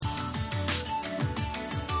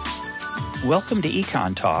Welcome to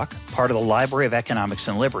Econ Talk, part of the Library of Economics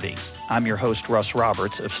and Liberty. I'm your host, Russ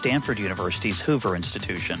Roberts of Stanford University's Hoover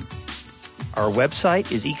Institution. Our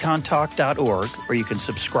website is econtalk.org, where you can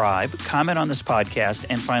subscribe, comment on this podcast,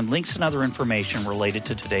 and find links and other information related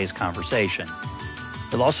to today's conversation.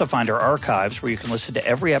 You'll also find our archives, where you can listen to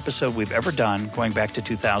every episode we've ever done going back to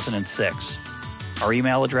 2006. Our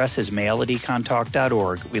email address is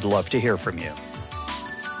mail@econtalk.org. We'd love to hear from you.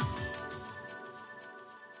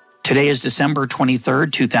 Today is December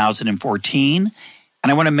 23rd, 2014,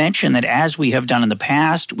 and I want to mention that as we have done in the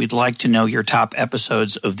past, we'd like to know your top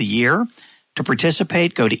episodes of the year. To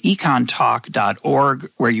participate, go to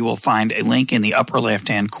econtalk.org, where you will find a link in the upper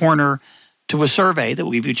left-hand corner to a survey that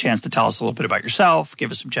will give you a chance to tell us a little bit about yourself,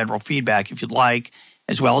 give us some general feedback if you'd like,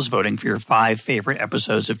 as well as voting for your 5 favorite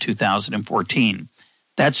episodes of 2014.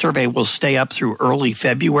 That survey will stay up through early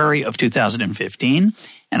February of 2015,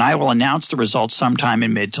 and I will announce the results sometime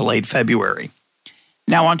in mid to late February.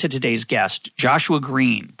 Now on to today's guest, Joshua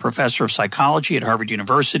Green, professor of psychology at Harvard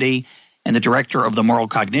University and the director of the Moral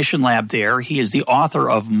Cognition Lab there. He is the author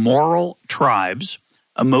of Moral Tribes,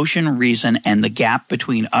 Emotion, Reason, and the Gap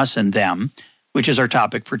Between Us and Them, which is our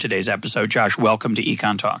topic for today's episode. Josh, welcome to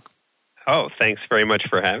Econ Talk. Oh, thanks very much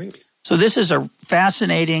for having me. So this is a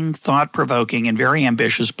fascinating, thought-provoking, and very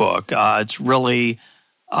ambitious book. It's really,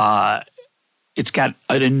 it's got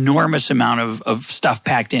an enormous amount of stuff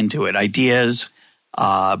packed into it. Ideas,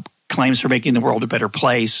 claims for making the world a better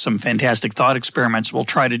place, some fantastic thought experiments. We'll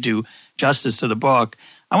try to do justice to the book.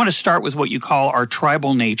 I want to start with what you call our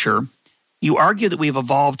tribal nature. You argue that we've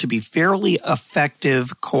evolved to be fairly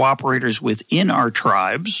effective cooperators within our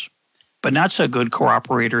tribes, but not so good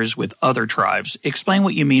cooperators with other tribes. Explain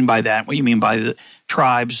what you mean by that, what you mean by the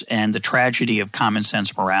tribes and the tragedy of common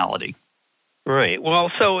sense morality. Right.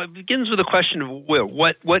 Well, so it begins with a question of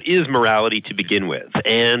what is morality to begin with?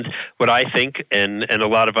 And what I think, and a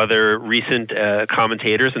lot of other recent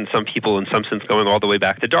commentators and some people in some sense going all the way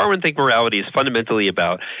back to Darwin think morality is fundamentally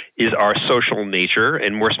about is our social nature,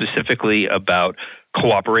 and more specifically about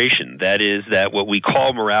cooperation. That is, that what we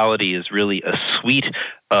call morality is really a suite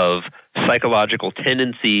of psychological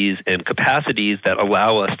tendencies and capacities that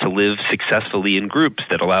allow us to live successfully in groups,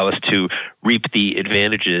 that allow us to reap the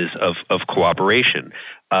advantages of cooperation.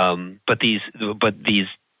 But these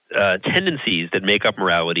tendencies that make up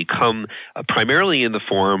morality come primarily in the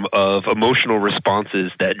form of emotional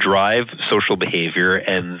responses that drive social behavior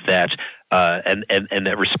and that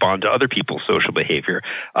that respond to other people's social behavior.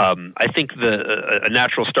 I think a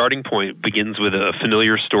natural starting point begins with a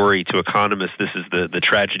familiar story to economists. This is the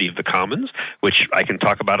tragedy of the commons, which I can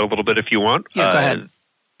talk about a little bit if you want. Yeah, go ahead.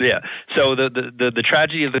 Yeah. So the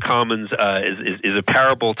tragedy of the commons is a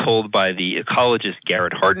parable told by the ecologist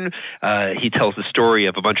Garrett Hardin. He tells the story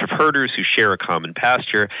of a bunch of herders who share a common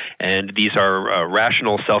pasture, and these are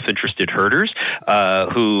rational, self-interested herders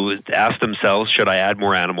who ask themselves, "Should I add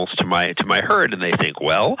more animals to my herd?" And they think,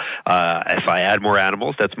 "Well, if I add more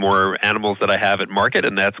animals, that's more animals that I have at market,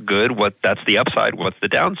 and that's good. That's the upside. What's the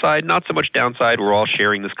downside? Not so much downside. We're all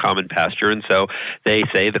sharing this common pasture." And so they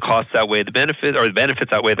say the costs outweigh the benefits, or the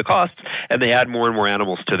benefits outweigh the costs, and they add more and more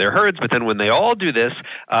animals to their herds. But then when they all do this,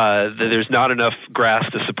 there's not enough grass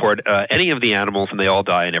to support any of the animals, and they all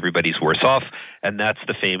die, and everybody's worse off. And that's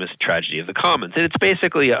the famous tragedy of the commons. And it's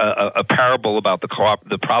basically a parable about the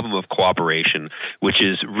problem of cooperation, which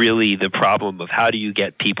is really the problem of how do you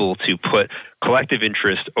get people to put collective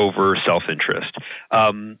interest over self-interest.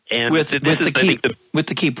 And with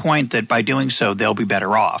the key point that by doing so, they'll be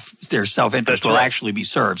better off. Their self-interest will actually be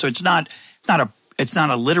served. So it's not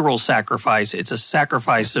a literal sacrifice. It's a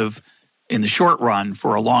sacrifice in the short run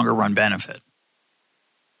for a longer run benefit.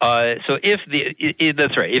 So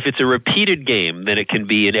that's right. If it's a repeated game, then it can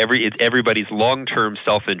be it's everybody's long-term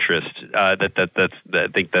self-interest. I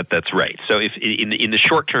think that's right. So if in the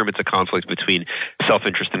short term, it's a conflict between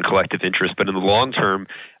self-interest and collective interest, but in the long term,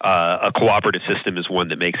 a cooperative system is one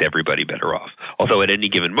that makes everybody better off. Although at any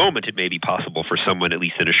given moment, it may be possible for someone, at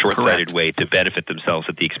least in a short-sighted way, to benefit themselves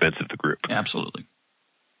at the expense of the group. Absolutely.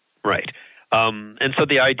 Right. And so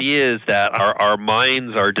the idea is that our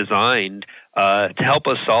minds are designed to help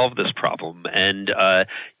us solve this problem. And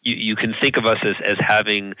you can think of us as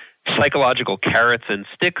having psychological carrots and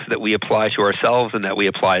sticks that we apply to ourselves and that we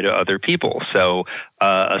apply to other people. So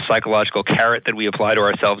a psychological carrot that we apply to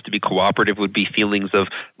ourselves to be cooperative would be feelings of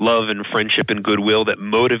love and friendship and goodwill that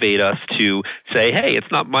motivate us to say, hey,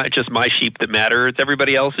 it's not just my sheep that matter, it's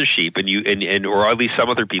everybody else's sheep, or at least some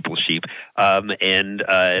other people's sheep,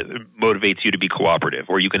 motivates you to be cooperative.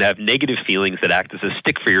 Or you can have negative feelings that act as a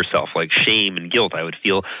stick for yourself, like shame shame and guilt. I would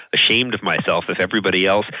feel ashamed of myself if everybody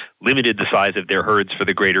else limited the size of their herds for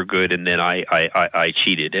the greater good, and then I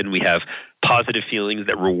cheated. And we have positive feelings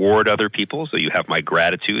that reward other people. So you have my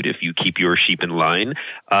gratitude if you keep your sheep in line.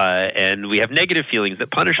 And we have negative feelings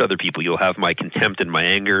that punish other people. You'll have my contempt and my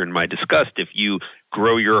anger and my disgust if you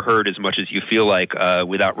grow your herd as much as you feel like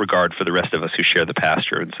without regard for the rest of us who share the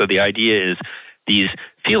pasture. And so the idea is these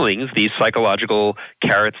feelings, these psychological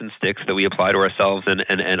carrots and sticks that we apply to ourselves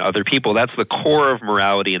and other people, that's the core of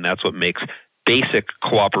morality, and that's what makes basic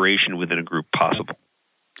cooperation within a group possible.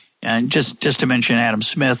 And just to mention Adam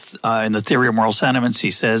Smith, in the Theory of Moral Sentiments,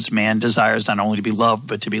 he says man desires not only to be loved,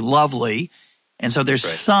 but to be lovely. And so there's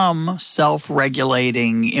some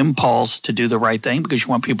self-regulating impulse to do the right thing because you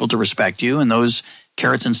want people to respect you, and those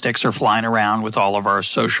carrots and sticks are flying around with all of our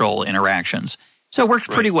social interactions. So it works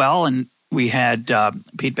pretty well, and we had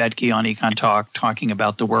Pete Boettke on Econ Talk talking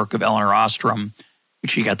about the work of Elinor Ostrom,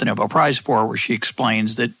 which she got the Nobel Prize for, where she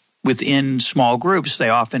explains that within small groups, they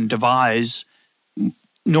often devise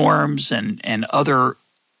norms and other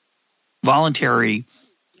voluntary,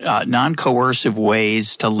 non-coercive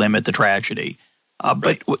ways to limit the tragedy.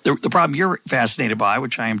 But the problem you're fascinated by,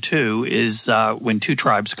 which I am too, is when two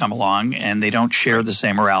tribes come along and they don't share the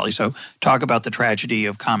same morality. So talk about the tragedy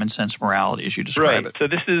of common sense morality as you describe it. So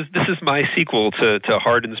this is my sequel to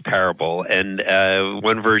Hardin's parable, and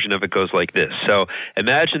one version of it goes like this. So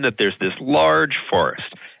imagine that there's this large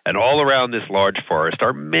forest, and all around this large forest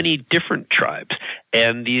are many different tribes.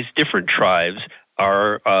 And these different tribes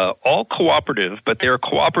are all cooperative, but they're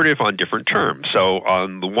cooperative on different terms. So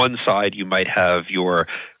on the one side, you might have your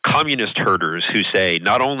communist herders who say,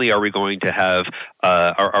 not only are we going to have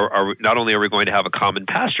not only are we going to have a common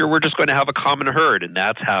pasture, we're just going to have a common herd, and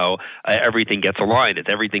that's how everything gets aligned.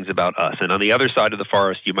 Everything's about us. And on the other side of the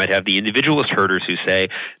forest, you might have the individualist herders who say,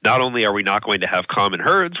 not only are we not going to have common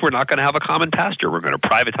herds, we're not going to have a common pasture. We're going to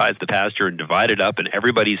privatize the pasture and divide it up, and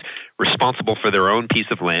everybody's responsible for their own piece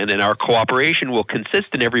of land, and our cooperation will consist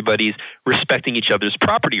in everybody's respecting each other's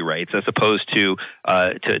property rights as opposed to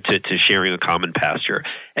sharing a common pasture.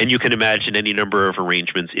 And you can imagine any number of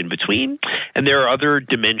arrangements in between. And there are other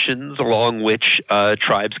dimensions along which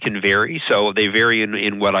tribes can vary. So they vary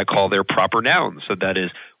in what I call their proper nouns. So that is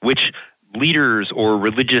which leaders or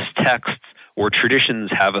religious texts or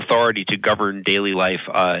traditions have authority to govern daily life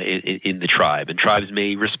in the tribe. And tribes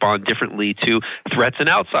may respond differently to threats and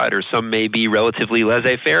outsiders. Some may be relatively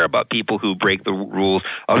laissez-faire about people who break the rules.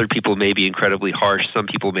 Other people may be incredibly harsh. Some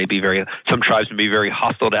tribes may be very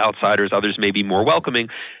hostile to outsiders. Others may be more welcoming.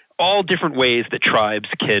 All different ways that tribes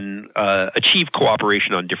can achieve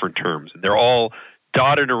cooperation on different terms. And they're all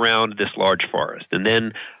dotted around this large forest. And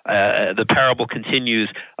then the parable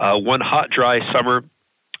continues, one hot, dry summer,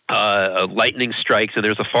 lightning strikes and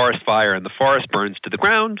there's a forest fire and the forest burns to the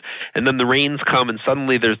ground, and then the rains come and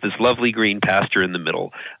suddenly there's this lovely green pasture in the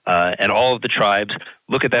middle. And all of the tribes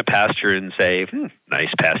look at that pasture and say,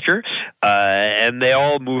 nice pasture, and they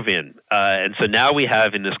all move in. And so now we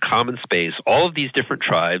have in this common space all of these different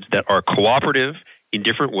tribes that are cooperative in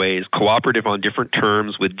different ways, cooperative on different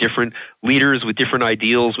terms, with different leaders, with different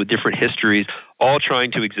ideals, with different histories, all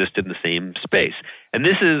trying to exist in the same space. And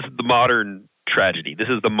this is the modern tragedy. This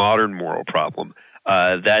is the modern moral problem.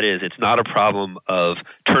 That is, it's not a problem of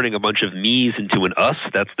turning a bunch of me's into an us.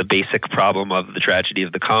 That's the basic problem of the tragedy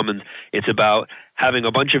of the commons. It's about having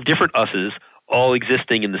a bunch of different us's all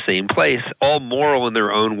existing in the same place, all moral in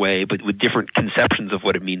their own way, but with different conceptions of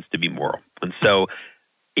what it means to be moral. And so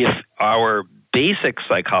if our basic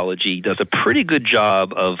psychology does a pretty good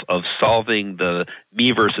job of solving the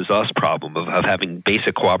me versus us problem, of having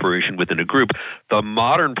basic cooperation within a group, the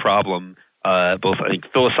modern problem, both I think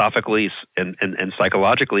philosophically and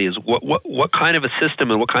psychologically, is what kind of a system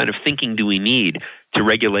and what kind of thinking do we need to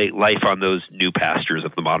regulate life on those new pastures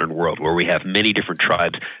of the modern world, where we have many different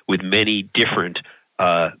tribes with many different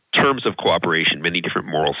terms of cooperation, many different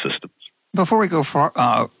moral systems. Before we go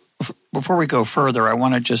further, I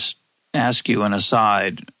want to just ask you an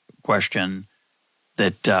aside question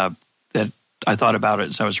that I thought about it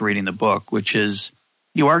as I was reading the book, which is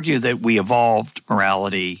you argue that we evolved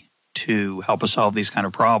morality to help us solve these kind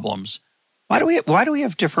of problems. Why do we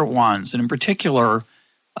have different ones? And in particular,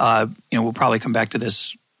 we'll probably come back to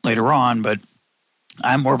this later on, but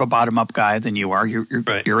I'm more of a bottom-up guy than you are.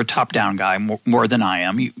 You're a top-down guy more than I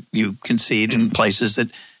am. You concede in places that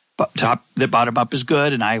bottom-up is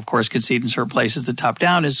good, and I, of course, concede in certain places that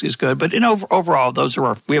top-down is good. But overall,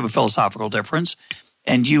 we have a philosophical difference,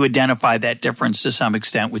 and you identify that difference to some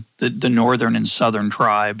extent with the northern and southern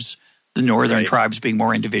tribes. The northern tribes being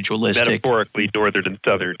more individualistic. Metaphorically, northern and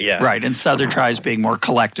southern, yeah. Right, and southern tribes being more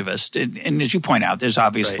collectivist. And as you point out, there's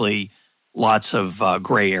obviously lots of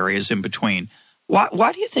gray areas in between.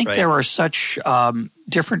 Why do you think there are such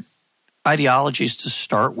different ideologies to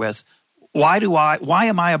start with? Why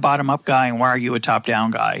am I a bottom-up guy and why are you a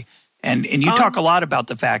top-down guy? And you talk a lot about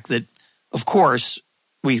the fact that, of course,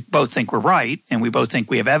 we both think we're right and we both think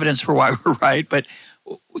we have evidence for why we're right. But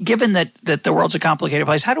given that the world's a complicated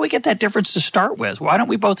place, how do we get that difference to start with? Why don't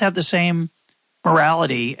we both have the same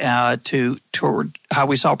morality toward how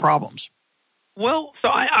we solve problems? Well, so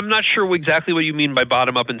I'm not sure exactly what you mean by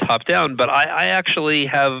bottom-up and top-down, but I actually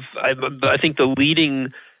have – I think the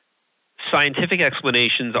leading – scientific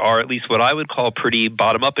explanations are at least what I would call pretty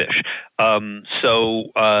bottom-up-ish.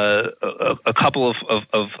 So a couple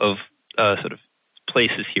of sort of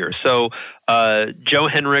places here. So Joe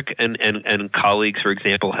Henrich and colleagues, for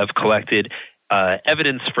example, have collected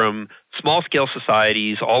evidence from small-scale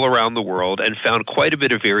societies all around the world and found quite a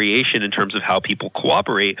bit of variation in terms of how people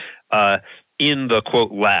cooperate in the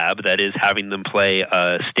quote lab, that is, having them play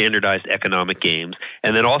standardized economic games,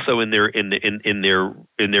 and then also in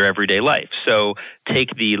their everyday life. So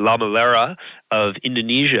take the Lamalera of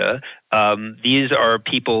Indonesia. These are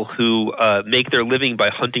people who make their living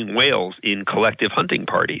by hunting whales in collective hunting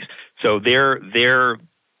parties. So their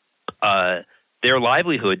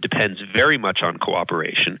livelihood depends very much on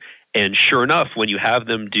cooperation. And sure enough, when you have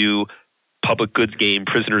them do public goods game,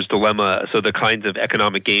 prisoner's dilemma, so the kinds of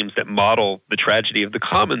economic games that model the tragedy of the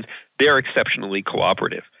commons, they're exceptionally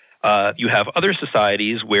cooperative. You have other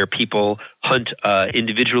societies where people hunt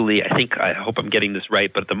individually. I hope I'm getting this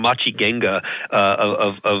right, but the Machigenga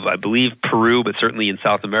of I believe Peru, but certainly in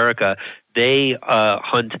South America, they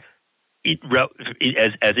hunt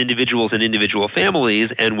as individuals and individual families,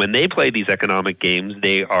 and when they play these economic games,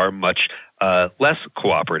 they are much less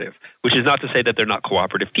cooperative, which is not to say that they're not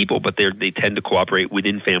cooperative people, but they tend to cooperate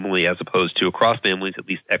within family as opposed to across families, at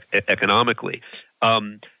least economically.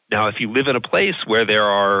 Now, if you live in a place where there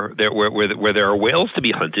are whales to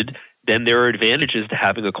be hunted, then there are advantages to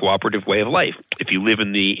having a cooperative way of life. If you live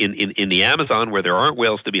in the Amazon where there aren't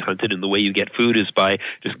whales to be hunted and the way you get food is by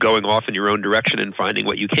just going off in your own direction and finding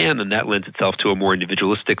what you can, then that lends itself to a more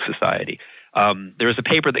individualistic society. There was a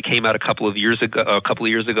paper that came out a couple of years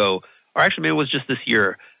ago, or actually maybe it was just this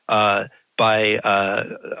year, by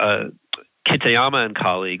Kitayama and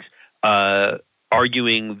colleagues,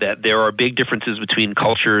 arguing that there are big differences between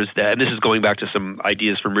cultures and this is going back to some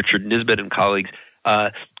ideas from Richard Nisbet and colleagues,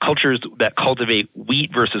 cultures that cultivate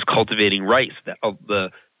wheat versus cultivating rice.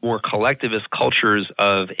 The more collectivist cultures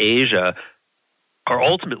of Asia are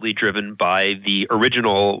ultimately driven by the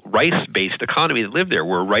original rice-based economy that lived there,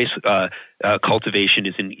 where rice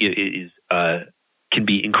cultivation can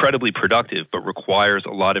be incredibly productive, but requires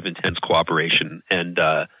a lot of intense cooperation. And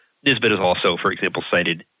Nisbet has also, for example,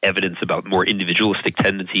 cited evidence about more individualistic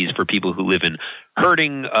tendencies for people who live in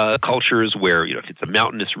herding cultures where, if it's a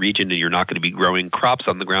mountainous region and you're not going to be growing crops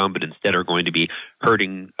on the ground, but instead are going to be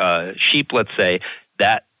herding sheep, let's say,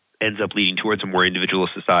 that ends up leading towards a more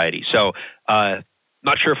individualist society. So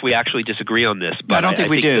not sure if we actually disagree on this. But I don't think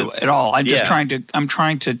we do at all. I'm just trying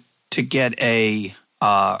to get a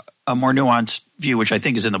more nuanced view, which I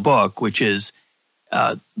think is in the book, which is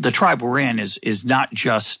the tribe we're in is not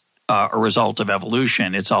just a result of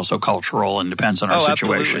evolution. It's also cultural and depends on our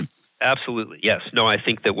situation. Absolutely. Yes. No, I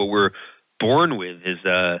think that what we're born with is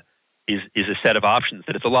a set of options,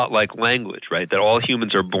 that it's a lot like language, right? That all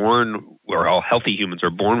humans are born, or all healthy humans are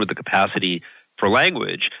born with the capacity for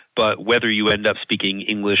language, but whether you end up speaking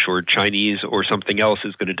English or Chinese or something else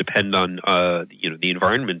is going to depend on the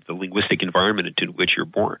environment, the linguistic environment into which you're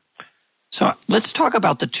born. So let's talk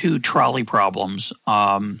about the two trolley problems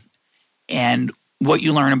and what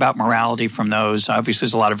you learn about morality from those. Obviously,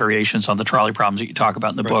 there's a lot of variations on the trolley problems that you talk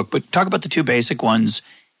about in the book, but talk about the two basic ones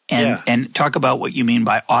and talk about what you mean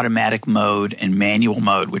by automatic mode and manual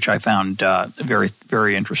mode, which I found very,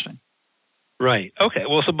 very interesting. Right. Okay.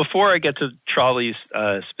 Well, so before I get to trolleys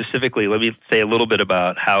specifically, let me say a little bit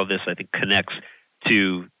about how this, I think, connects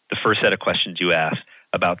to the first set of questions you asked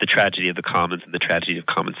about the tragedy of the commons and the tragedy of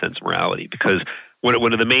common sense morality. Because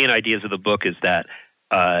one of the main ideas of the book is that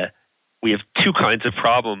we have two kinds of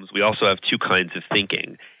problems. We also have two kinds of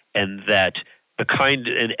thinking, and that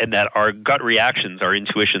and that our gut reactions, our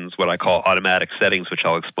intuitions, what I call automatic settings, which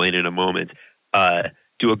I'll explain in a moment,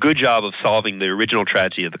 do a good job of solving the original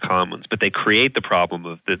tragedy of the commons, but they create the problem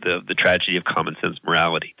of the tragedy of common sense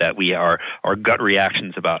morality, that our gut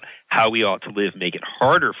reactions about how we ought to live make it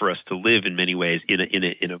harder for us to live in many ways in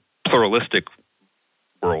a pluralistic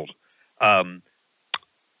world.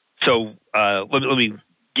 So let me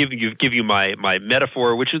give you my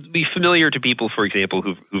metaphor, which would be familiar to people, for example,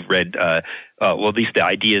 who've read, well, at least the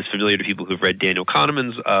idea is familiar to people who've read Daniel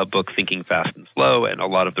Kahneman's book, Thinking Fast and Slow, and a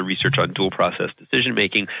lot of the research on dual process decision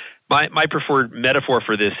making. My preferred metaphor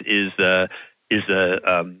for this is the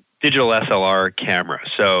digital SLR camera.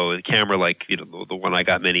 So the camera, like the one I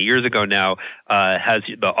got many years ago now, has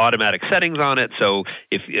the automatic settings on it. So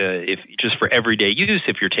if just for everyday use,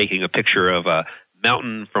 if you're taking a picture of a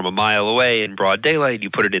mountain from a mile away in broad daylight,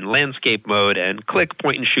 you put it in landscape mode and click,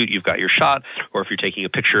 point and shoot, you've got your shot. Or if you're taking a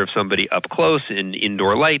picture of somebody up close in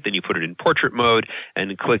indoor light, then you put it in portrait mode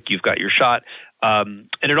and click, you've got your shot. And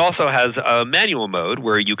it also has a manual mode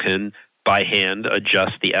where you can by hand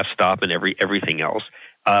adjust the f-stop and everything else.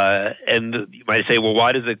 And you might say, well,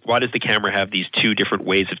 why does the camera have these two different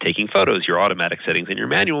ways of taking photos, your automatic settings and your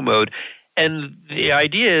manual mode? And the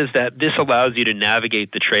idea is that this allows you to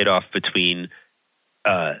navigate the trade-off between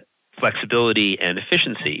flexibility and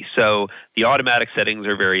efficiency. So the automatic settings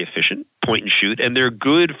are very efficient, point and shoot, and they're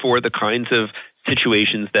good for the kinds of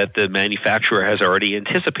situations that the manufacturer has already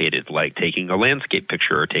anticipated, like taking a landscape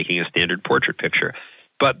picture or taking a standard portrait picture.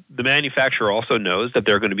 But the manufacturer also knows that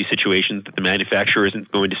there are going to be situations that the manufacturer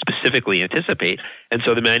isn't going to specifically anticipate, and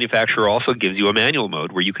so the manufacturer also gives you a manual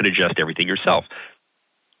mode where you can adjust everything yourself.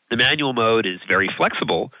 The manual mode is very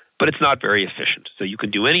flexible, but it's not very efficient. So you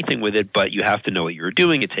can do anything with it, but you have to know what you're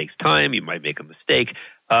doing. It takes time. You might make a mistake.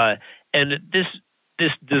 And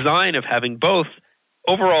this design of having both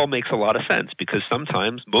overall makes a lot of sense because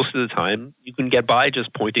sometimes, most of the time, you can get by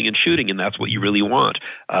just pointing and shooting, and that's what you really want.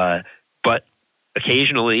 But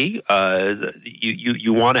occasionally,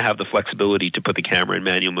 you want to have the flexibility to put the camera in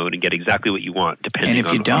manual mode and get exactly what you want, depending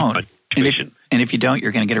on the situation. And if you don't,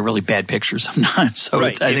 you're going to get a really bad picture sometimes. So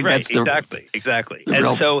right, I think that's exactly.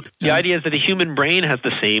 And so the idea is that the human brain has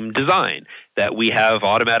the same design, that we have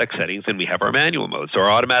automatic settings and we have our manual mode. So our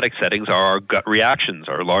automatic settings are our gut reactions,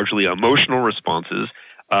 are largely emotional responses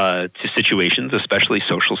to situations, especially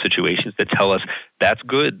social situations, that tell us that's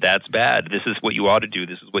good, that's bad, this is what you ought to do,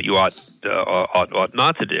 this is what you ought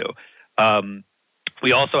not to do.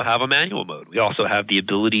 We also have a manual mode. We also have the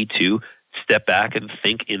ability to step back and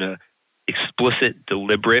think in a explicit,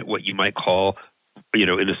 deliberate, what you might call, in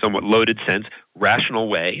a somewhat loaded sense, rational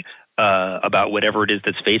way about whatever it is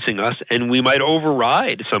that's facing us. And we might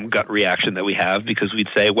override some gut reaction that we have because we'd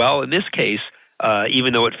say, well, in this case,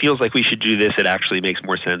 even though it feels like we should do this, it actually makes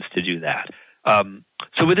more sense to do that.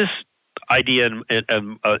 So with this idea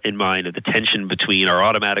in mind of the tension between our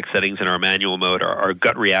automatic settings and our manual mode, our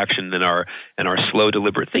gut reaction and our slow,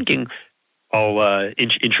 deliberate thinking, I'll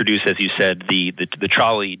introduce, as you said, the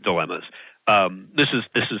trolley dilemmas. This is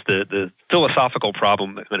the philosophical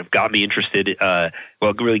problem that kind of got me interested.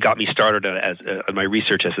 Really got me started on my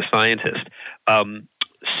research as a scientist.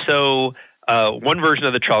 So one version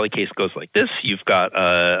of the trolley case goes like this: you've got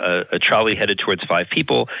a trolley headed towards 5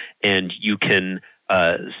 people, and you can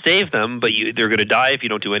save them, but they're going to die if you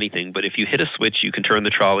don't do anything. But if you hit a switch, you can turn the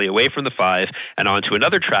trolley away from the 5 and onto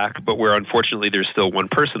another track, but where unfortunately there's still one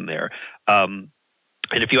person there.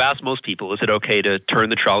 And if you ask most people, is it okay to turn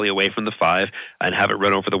the trolley away from the 5 and have it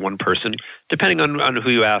run over the one person? Depending on who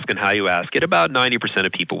you ask and how you ask it, about 90%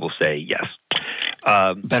 of people will say yes.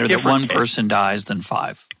 Better that one person dies than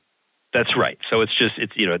 5. That's right. So it's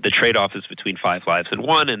the trade-off is between 5 lives and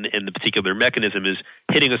 1, and the particular mechanism is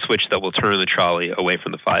hitting a switch that will turn the trolley away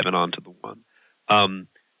from the 5 and onto the 1.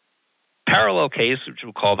 Parallel case, which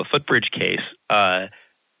we'll call the footbridge case.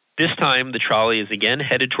 This time the trolley is again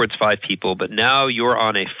headed towards 5 people, but now you're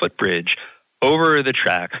on a footbridge over the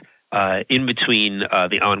track in between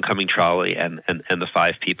the oncoming trolley and the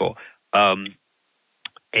 5 people.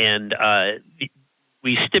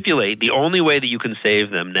 We stipulate the only way that you can save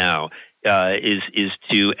them now is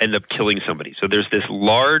to end up killing somebody. So there's this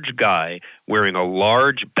large guy wearing a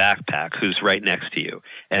large backpack who's right next to you,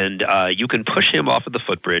 and you can push him off of the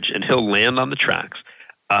footbridge, and he'll land on the tracks.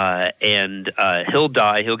 And he'll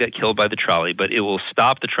die, he'll get killed by the trolley, but it will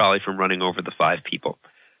stop the trolley from running over the 5 people.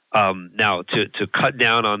 Now, to cut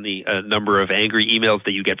down on the number of angry emails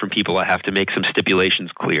that you get from people, I have to make some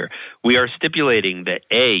stipulations clear. We are stipulating that,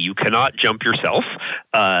 A, you cannot jump yourself.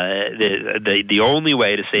 The only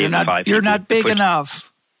way to save the 5 people... You're not big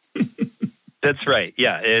enough. That's right.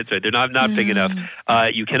 Yeah, it's right. They're not big enough.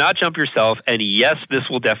 You cannot jump yourself, and yes, this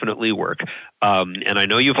will definitely work. And I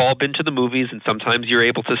know you've all been to the movies, and sometimes you're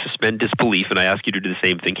able to suspend disbelief, and I ask you to do the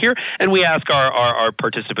same thing here. And we ask our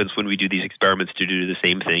participants when we do these experiments to do the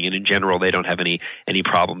same thing, and in general, they don't have any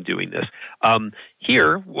problem doing this.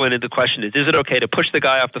 Here, when the question is it okay to push the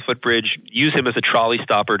guy off the footbridge, use him as a trolley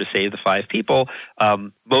stopper to save the 5 people,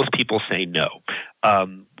 most people say no.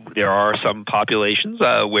 There are some populations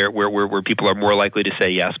where people are more likely to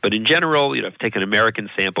say yes, but in general, if you take an American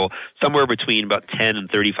sample, somewhere between about 10 and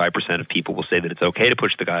 35% of people will say that it's okay to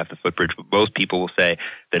push the guy off the footbridge, but most people will say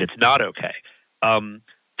that it's not okay.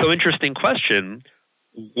 So interesting question.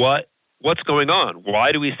 What's going on?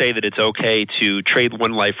 Why do we say that it's okay to trade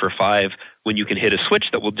 1 life for 5 when you can hit a switch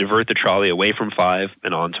that will divert the trolley away from 5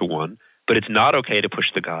 and onto 1? But it's not okay to push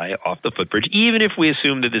the guy off the footbridge, even if we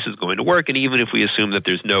assume that this is going to work, and even if we assume that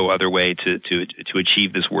there's no other way to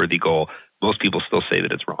achieve this worthy goal. Most people still say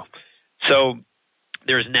that it's wrong. So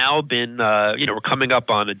there's now been, we're coming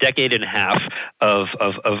up on a decade and a half of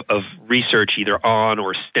research either on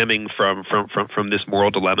or stemming from this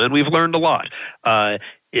moral dilemma, and we've learned a lot.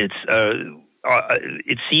 It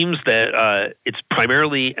seems that it's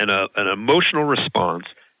primarily an emotional response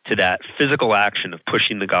to that physical action of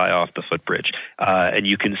pushing the guy off the footbridge. And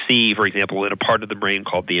you can see, for example, in a part of the brain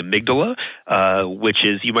called the amygdala, which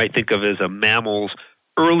is, you might think of as a mammal's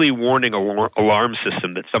early warning alarm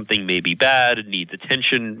system that something may be bad, it needs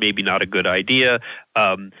attention, maybe not a good idea.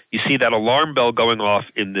 You see that alarm bell going off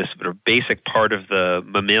in this sort of basic part of the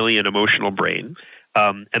mammalian emotional brain.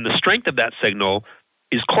 And the strength of that signal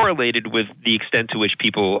is correlated with the extent to which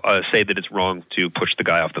people say that it's wrong to push the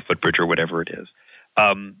guy off the footbridge or whatever it is.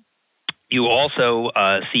 You also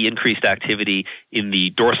see increased activity in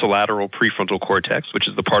the dorsolateral prefrontal cortex, which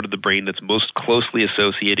is the part of the brain that's most closely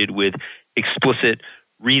associated with explicit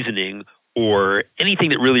reasoning or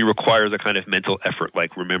anything that really requires a kind of mental effort,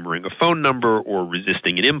 like remembering a phone number or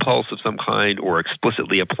resisting an impulse of some kind or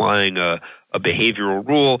explicitly applying a behavioral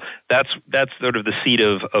rule. That's sort of the seat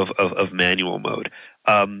of manual mode.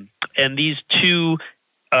 And these two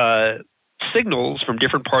signals from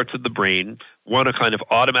different parts of the brain, one a kind of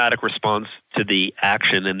automatic response to the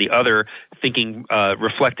action, and the other thinking,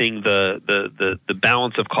 reflecting the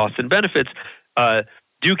balance of costs and benefits,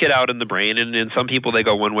 do get out in the brain, and in some people they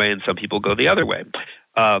go one way, and some people go the other way.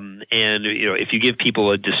 And if you give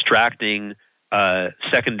people a distracting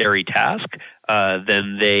secondary task,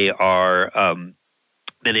 then they are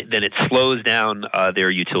then it slows down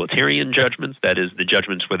their utilitarian judgments. That is, the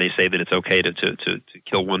judgments where they say that it's okay to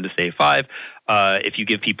kill 1 to save 5. If you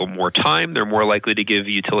give people more time, they're more likely to give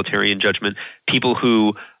utilitarian judgment. People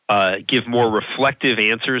who give more reflective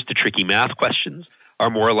answers to tricky math questions are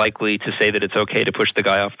more likely to say that it's okay to push the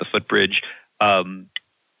guy off the footbridge.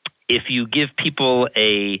 If you give people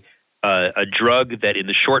a drug that in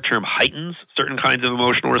the short term heightens certain kinds of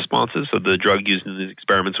emotional responses, so the drug used in these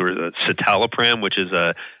experiments was citalopram, which is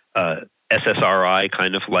a SSRI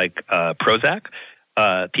kind of like Prozac,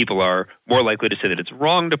 people are more likely to say that it's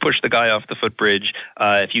wrong to push the guy off the footbridge.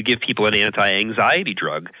 If you give people an anti-anxiety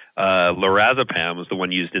drug, lorazepam was the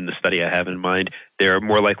one used in the study I have in mind, they're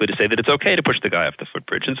more likely to say that it's okay to push the guy off the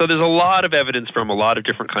footbridge. And so there's a lot of evidence from a lot of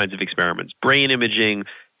different kinds of experiments, brain imaging,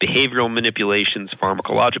 behavioral manipulations,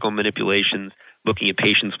 pharmacological manipulations, looking at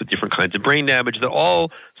patients with different kinds of brain damage that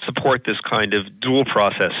all support this kind of dual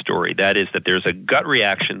process story. That is, that there's a gut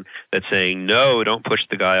reaction that's saying, no, don't push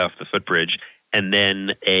the guy off the footbridge, and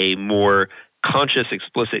then a more conscious,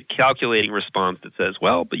 explicit, calculating response that says,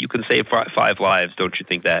 well, but you can save 5 lives. Don't you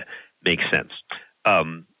think that makes sense?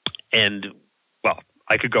 And, well,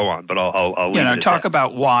 I could go on, but I'll leave it talk at that.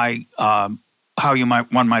 about why how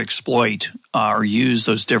one might exploit or use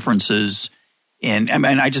those differences in. I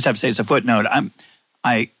mean, I just have to say as a footnote,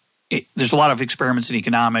 there's a lot of experiments in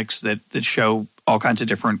economics that show make all kinds of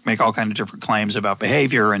different claims about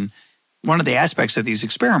behavior. And one of the aspects of these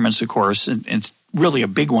experiments, of course, and it's really a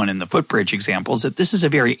big one in the footbridge example, is that this is a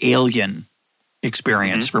very alien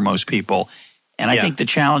experience for most people. And I think the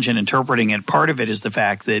challenge in interpreting it, part of it is the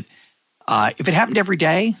fact that if it happened every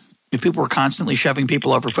day, if people were constantly shoving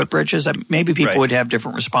people over footbridges, maybe people would have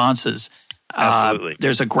different responses. Absolutely.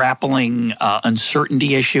 There's a grappling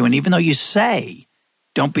uncertainty issue. And even though you say,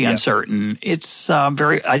 don't be uncertain, it's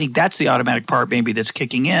I think that's the automatic part maybe that's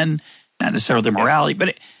kicking in, not necessarily the morality.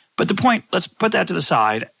 But the point, let's put that to the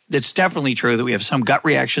side. It's definitely true that we have some gut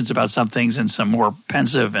reactions about some things and some more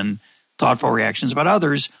pensive and thoughtful reactions about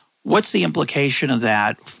others. What's the implication of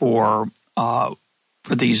that for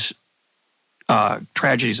these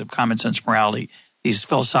tragedies of common sense morality, these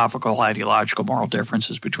philosophical, ideological, moral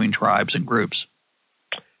differences between tribes and groups?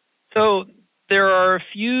 So there are a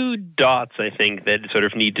few dots, I think, that sort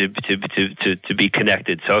of need to be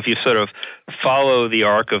connected. So if you sort of follow the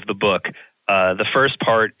arc of the book, the first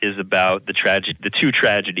part is about the two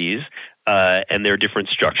tragedies and their different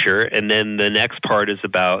structure, and then the next part is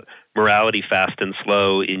about morality fast and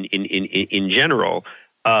slow in general.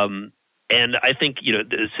 And I think,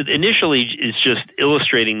 this initially is just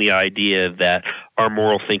illustrating the idea that our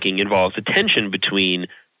moral thinking involves a tension between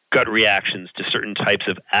gut reactions to certain types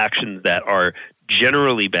of actions that are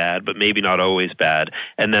generally bad, but maybe not always bad,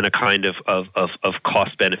 and then a kind of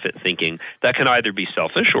cost-benefit thinking that can either be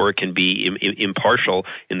selfish or it can be impartial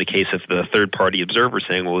in the case of the third-party observer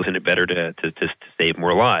saying, well, isn't it better to save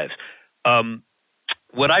more lives?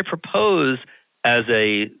 What I propose as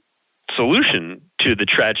a solution to the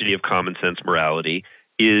tragedy of common sense morality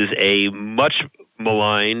is a much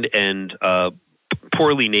maligned and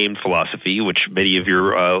poorly named philosophy, which many of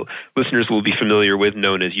your listeners will be familiar with,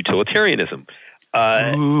 known as utilitarianism.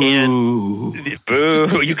 And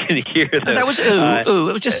boo, you can hear that. That was ooh.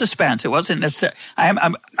 It was just suspense. It wasn't necessarily.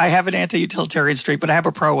 I have an anti-utilitarian streak, but I have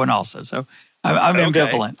a pro one also. So I'm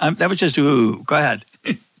ambivalent. That was just ooh. Go ahead.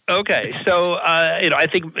 Okay, so I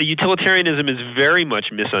think utilitarianism is very much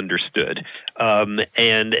misunderstood, and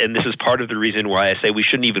this is part of the reason why I say we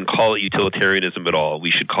shouldn't even call it utilitarianism at all.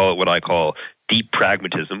 We should call it what I call deep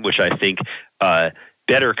pragmatism, which I think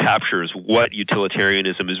better captures what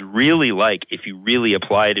utilitarianism is really like if you really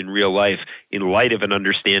apply it in real life in light of an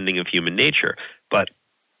understanding of human nature. But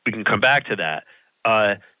we can come back to that.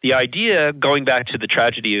 The idea, going back to the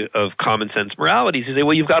tragedy of common sense moralities, is that,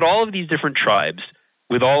 well, you've got all of these different tribes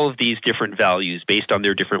with all of these different values based on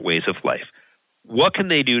their different ways of life. What can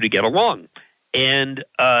they do to get along? And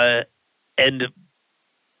I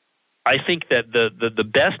think that the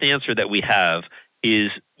best answer that we have is,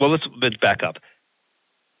 well, let's back up.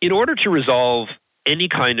 In order to resolve any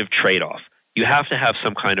kind of trade-off, you have to have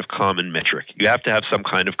some kind of common metric. You have to have some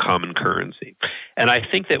kind of common currency. And I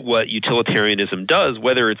think that what utilitarianism does,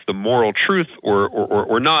 whether it's the moral truth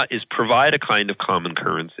or not, is provide a kind of common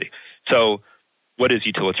currency. So what is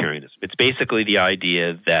utilitarianism? It's basically the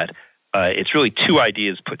idea that it's really two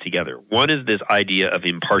ideas put together. One is this idea of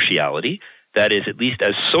impartiality. That is, at least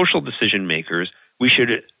as social decision makers, we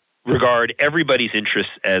should regard everybody's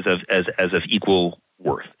interests as of equal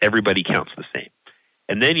worth. Everybody counts the same.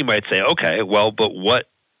 And then you might say, okay, well, but what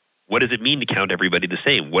does it mean to count everybody the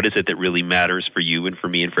same? What is it that really matters for you and for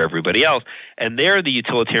me and for everybody else? And there the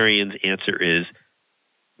utilitarian's answer is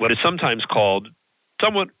what is sometimes called,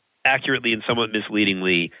 somewhat accurately and somewhat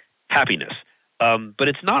misleadingly, happiness. But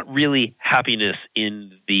it's not really happiness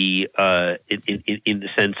in the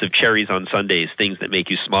sense of cherries on sundaes, things that make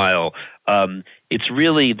you smile. It's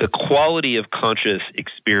really the quality of conscious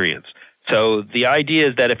experience. So the idea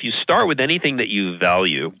is that if you start with anything that you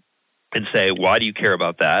value and say, why do you care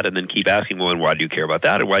about that? And then keep asking, well, and why do you care about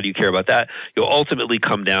that? And why do you care about that? You'll ultimately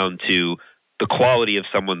come down to the quality of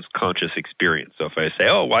someone's conscious experience. So if I say,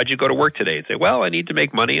 oh, why'd you go to work today? I'd say, well, I need to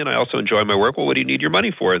make money and I also enjoy my work. Well, what do you need your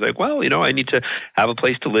money for? It's like, well, I need to have a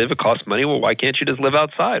place to live. It costs money. Well, why can't you just live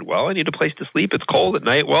outside? Well, I need a place to sleep. It's cold at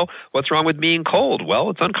night. Well, what's wrong with being cold?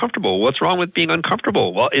 Well, it's uncomfortable. What's wrong with being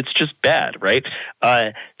uncomfortable? Well, it's just bad, right?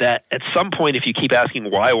 That at some point, if you keep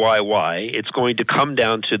asking why, it's going to come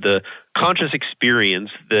down to the conscious experience,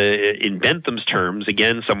 in Bentham's terms,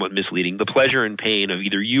 again, somewhat misleading, the pleasure and pain of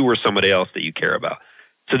either you or somebody else that you care about.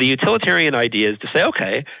 So the utilitarian idea is to say,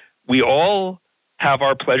 okay, we all have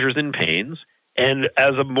our pleasures and pains, and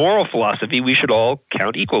as a moral philosophy, we should all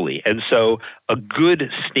count equally. And so a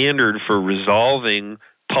good standard for resolving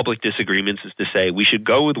public disagreements is to say we should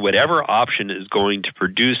go with whatever option is going to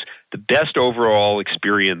produce the best overall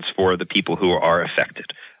experience for the people who are affected.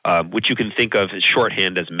 Which you can think of as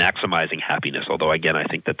shorthand as maximizing happiness, although, again, I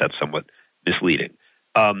think that that's somewhat misleading.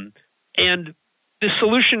 And this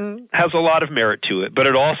solution has a lot of merit to it, but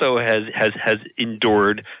it also has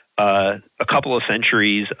endured a couple of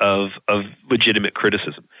centuries of legitimate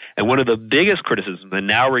criticism. And one of the biggest criticisms, and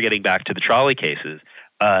now we're getting back to the trolley cases,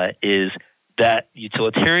 is that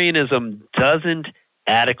utilitarianism doesn't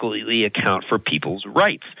adequately account for people's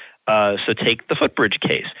rights. So take the footbridge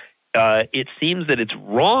case. It seems that it's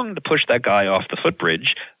wrong to push that guy off the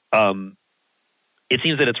footbridge.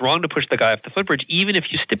 Even if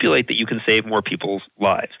you stipulate that you can save more people's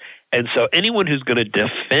lives. And so anyone who's going to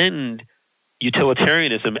defend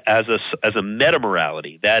utilitarianism as a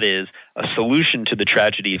meta-morality, that is, a solution to the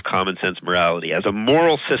tragedy of common sense morality, as a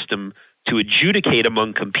moral system to adjudicate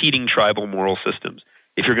among competing tribal moral systems,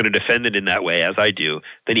 if you're going to defend it in that way, as I do,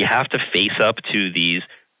 then you have to face up to these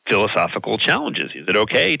philosophical challenges. Is it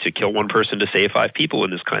okay to kill one person to save 5 people in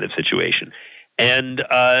this kind of situation? And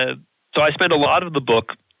so I spend a lot of the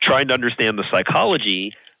book trying to understand the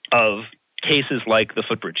psychology of cases like the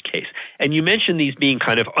footbridge case. And you mentioned these being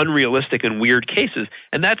kind of unrealistic and weird cases,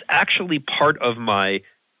 and that's actually part of my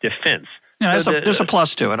defense. Yeah, there's a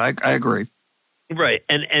plus to it. I agree. Right,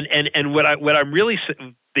 and what I'm really,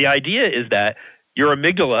 the idea is that your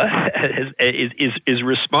amygdala is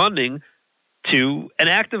responding to an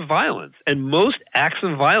act of violence, and most acts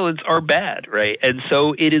of violence are bad, right? And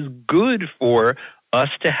so it is good for us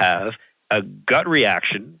to have a gut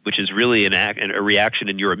reaction, which is really a reaction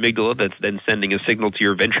in your amygdala that's then sending a signal to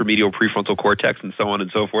your ventromedial prefrontal cortex and so on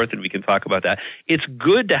and so forth, and we can talk about that. It's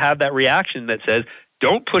good to have that reaction that says,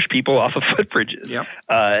 don't push people off of footbridges. Yep.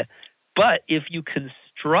 But if you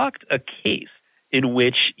construct a case in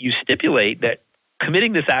which you stipulate that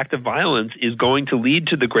committing this act of violence is going to lead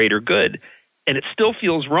to the greater good, and it still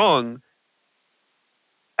feels wrong,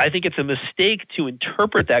 I think it's a mistake to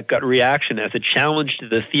interpret that gut reaction as a challenge to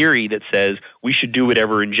the theory that says we should do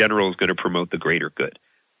whatever in general is going to promote the greater good.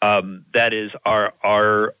 That is,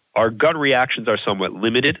 our gut reactions are somewhat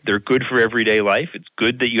limited. They're good for everyday life. It's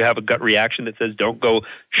good that you have a gut reaction that says don't go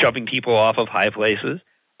shoving people off of high places.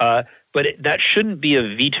 But that shouldn't be a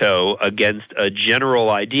veto against a general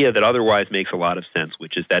idea that otherwise makes a lot of sense,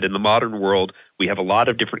 which is that in the modern world, we have a lot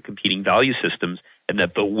of different competing value systems, and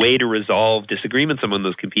that the way to resolve disagreements among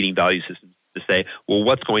those competing value systems is to say, well,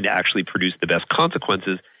 what's going to actually produce the best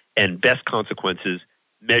consequences, and best consequences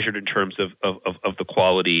measured in terms of the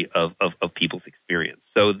quality of people's experience.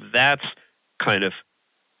 So that's kind of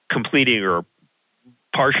completing or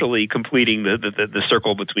partially completing the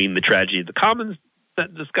circle between the tragedy of the commons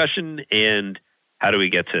discussion and how do we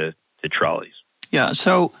get to trolleys. Yeah,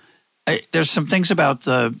 so there's some things about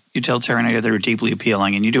the utilitarian idea that are deeply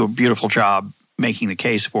appealing, and you do a beautiful job making the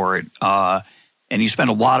case for it, and you spend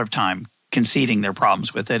a lot of time conceding their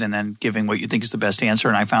problems with it and then giving what you think is the best answer,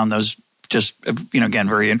 and I found those just, again,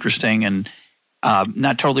 very interesting and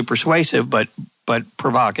not totally persuasive, but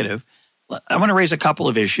provocative. I want to raise a couple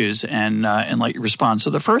of issues and let you respond. So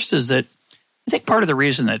the first is that I think part of the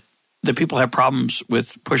reason that people have problems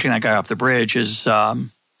with pushing that guy off the bridge is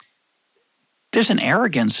there's an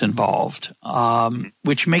arrogance involved,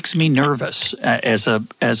 which makes me nervous as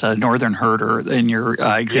a northern herder in your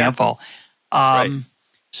example. Right.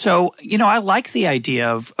 So, I like the idea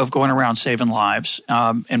of going around saving lives,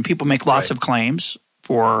 and people make lots of claims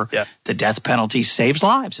for the death penalty saves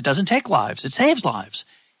lives. It doesn't take lives. It saves lives.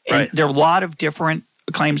 And there are a lot of different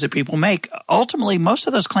claims that people make. Ultimately, most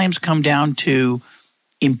of those claims come down to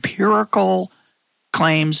empirical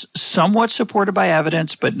claims, somewhat supported by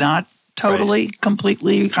evidence, but not totally,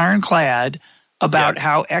 completely ironclad about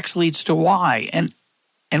how X leads to Y. And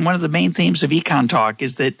one of the main themes of Econ Talk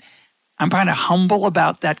is that I'm kind of humble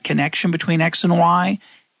about that connection between X and Y.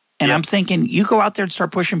 And I'm thinking, you go out there and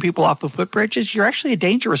start pushing people off of footbridges, you're actually a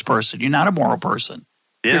dangerous person. You're not a moral person.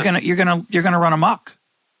 Yeah. You're gonna run amok.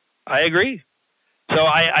 I agree. So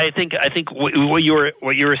I think what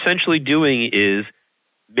you're essentially doing is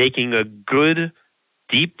making a good,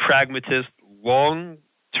 deep pragmatist,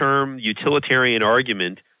 long-term utilitarian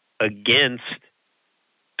argument against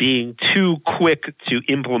being too quick to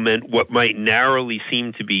implement what might narrowly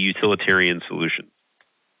seem to be utilitarian solutions.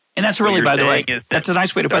 And that's really, by the way, that's a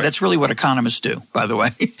nice way to put it. That's really what economists do, by the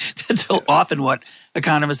way. That's often what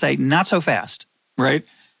economists say, not so fast, right?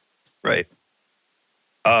 Right.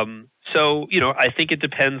 So, I think it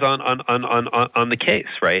depends on the case,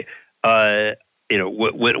 right?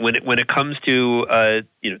 When it comes to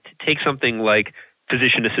to take something like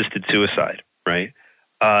physician-assisted suicide, right?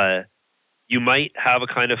 You might have a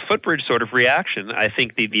kind of footbridge sort of reaction. I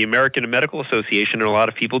think the American Medical Association and a lot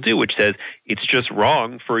of people do, which says it's just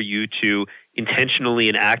wrong for you to intentionally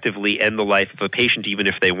and actively end the life of a patient, even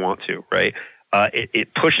if they want to, right?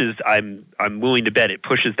 It pushes. I'm willing to bet it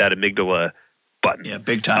pushes that amygdala button. Yeah,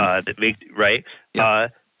 big time. Right. Yeah.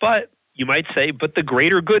 But you might say, but the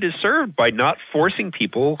greater good is served by not forcing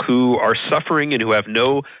people who are suffering and who have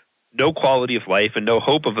no quality of life and no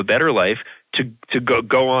hope of a better life to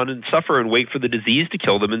go on and suffer and wait for the disease to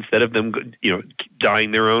kill them instead of them,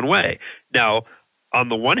 dying their own way. Now, on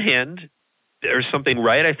the one hand, there's something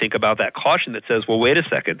right, I think, about that caution that says, well, wait a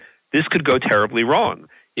second, this could go terribly wrong.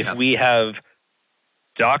 If we have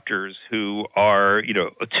doctors who are,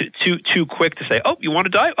 too quick to say, oh, you want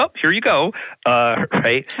to die? Oh, here you go. Right.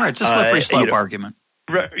 Right. It's a slippery slope argument.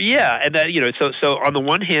 Yeah. And that, so on the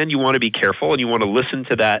one hand, you want to be careful and you want to listen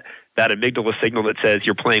to that amygdala signal that says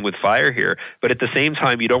you're playing with fire here. But at the same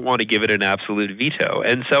time, you don't want to give it an absolute veto.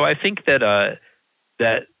 And so I think that,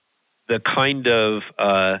 that the kind of,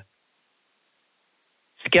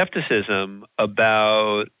 skepticism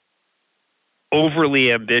about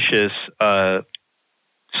overly ambitious,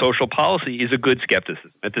 social policy is a good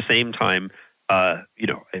skepticism. At the same time, I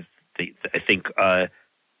think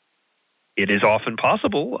it is often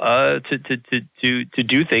possible to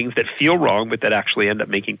do things that feel wrong, but that actually end up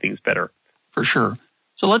making things better. for sure.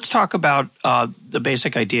 So let's talk about the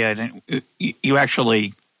basic idea. You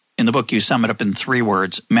actually, in the book, you sum it up in 3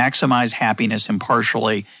 words: maximize happiness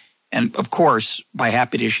impartially. And of course, by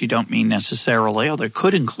happiness, you don't mean necessarily, although it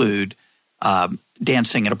could include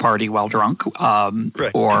dancing at a party while drunk,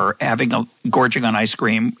 or gorging on ice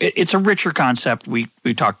cream. It's a richer concept. We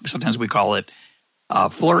talk, sometimes we call it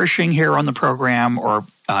flourishing here on the program, or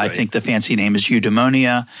I think the fancy name is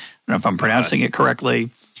eudaimonia. I don't know if I'm pronouncing it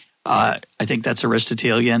correctly. I think that's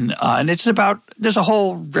Aristotelian. And it's about, there's a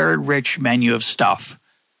whole very rich menu of stuff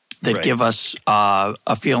that give us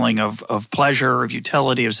a feeling of pleasure, of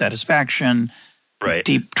utility, of satisfaction,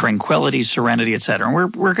 deep tranquility, serenity, et cetera.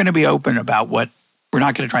 And we're going to be open about what, we're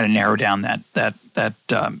not going to try to narrow down that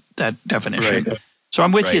definition. Right. So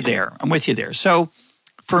I'm with you there. So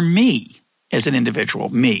for me as an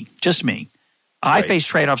individual, just me, I face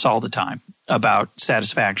trade-offs all the time about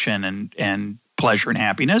satisfaction and pleasure and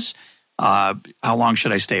happiness. How long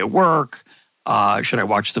should I stay at work? Should I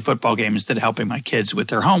watch the football game instead of helping my kids with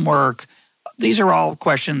their homework? These are all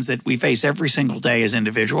questions that we face every single day as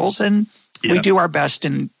individuals, and we do our best,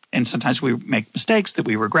 and sometimes we make mistakes that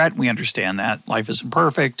we regret, and we understand that life isn't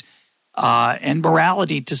perfect. And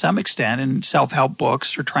morality, to some extent, and self-help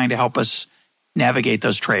books are trying to help us navigate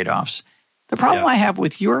those trade-offs. The problem I have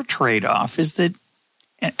with your trade-off is that,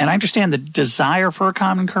 and I understand the desire for a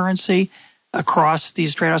common currency across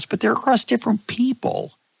these trade-offs, but they're across different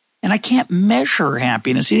people. And I can't measure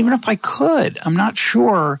happiness. Even if I could, I'm not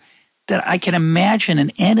sure that I can imagine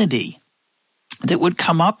an entity that would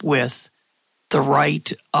come up with the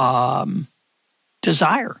right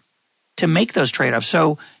desire to make those trade-offs.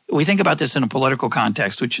 So we think about this in a political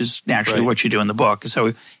context, which is naturally what you do in the book.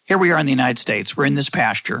 So here we are in the United States. We're in this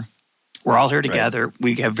pasture. We're all here together.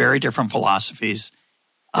 We have very different philosophies.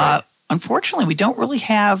 Unfortunately, we don't really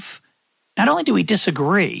have – not only do we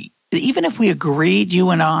disagree, even if we agreed,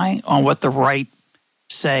 you and I, on what the right,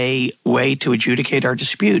 say, way to adjudicate our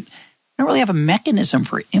dispute, we don't really have a mechanism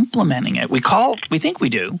for implementing it. We think we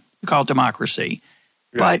do. We call it democracy.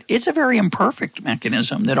 But it's a very imperfect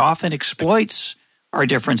mechanism that often exploits our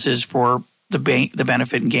differences for the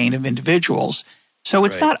benefit and gain of individuals. So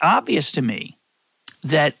it's not obvious to me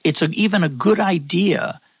that it's even a good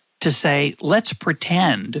idea to say, let's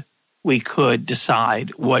pretend we could decide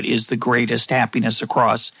what is the greatest happiness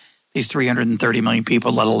across these 330 million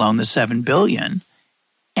people, let alone the 7 billion,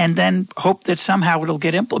 and then hope that somehow it'll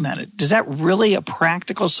get implemented. Is that really a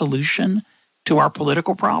practical solution to our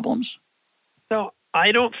political problems? So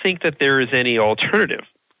I don't think that there is any alternative.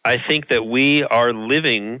 I think that we are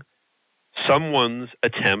living someone's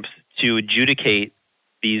attempts to adjudicate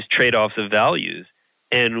these trade-offs of values,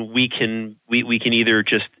 and we can either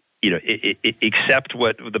just accept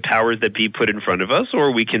what the powers that be put in front of us,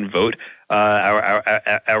 or we can vote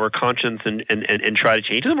our conscience and try to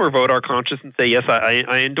change them, or vote our conscience and say, yes,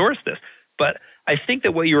 I endorse this. But I think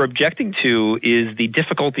that what you're objecting to is the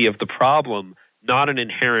difficulty of the problem, not an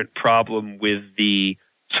inherent problem with the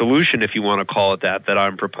solution, if you want to call it that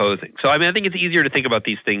I'm proposing. So I think it's easier to think about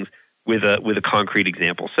these things with a concrete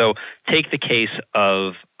example. So take the case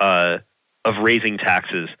of raising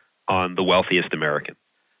taxes on the wealthiest Americans.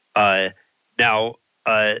 Now,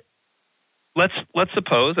 let's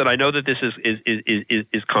suppose, and I know that this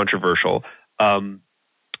is controversial, but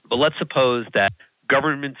let's suppose that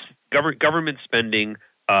government spending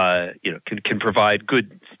can provide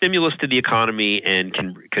good stimulus to the economy and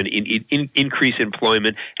can increase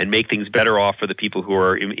employment and make things better off for the people who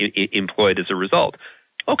are employed as a result.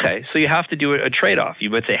 Okay, so you have to do a trade-off. You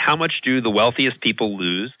might say, how much do the wealthiest people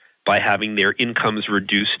lose by having their incomes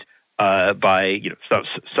reduced by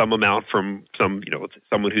some amount from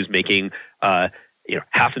someone who's making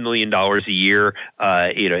 $500,000 a year?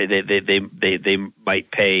 They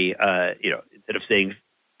might pay instead of saying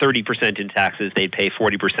 30% in taxes, they'd pay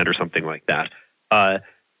 40% or something like that.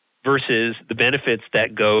 Versus the benefits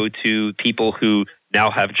that go to people who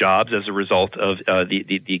now have jobs as a result of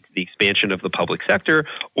the expansion of the public sector,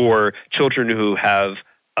 or children who have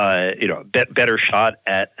better shot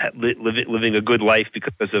at living a good life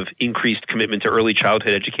because of increased commitment to early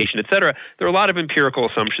childhood education, et cetera. There are a lot of empirical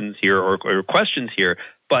assumptions here or questions here,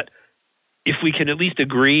 but if we can at least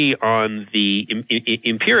agree on the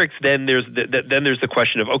empirics, then there's the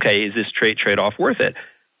question of, okay, is this trade-off worth it?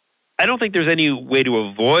 I don't think there's any way to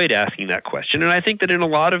avoid asking that question, and I think that in a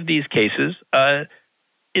lot of these cases,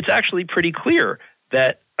 it's actually pretty clear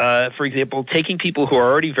that, for example, taking people who are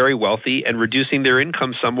already very wealthy and reducing their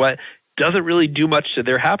income somewhat doesn't really do much to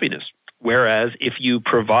their happiness. Whereas if you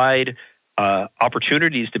provide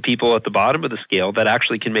opportunities to people at the bottom of the scale, that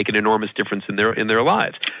actually can make an enormous difference in their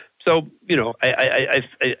lives. So, I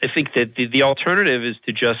think that the alternative is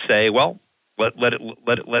to just say, well, let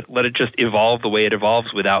it just evolve the way it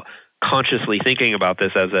evolves without consciously thinking about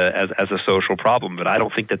this as a social problem. But I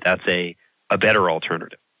don't think that that's a better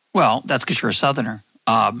alternative. Well, that's because you're a Southerner.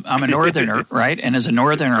 I'm a Northerner, right? And as a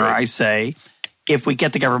Northerner, I say, if we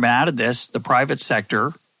get the government out of this, the private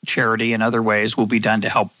sector, charity and other ways will be done to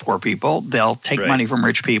help poor people. They'll take money from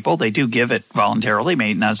rich people. They do give it voluntarily,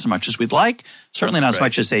 maybe not as much as we'd like, certainly not as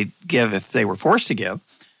much as they give if they were forced to give.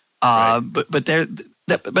 But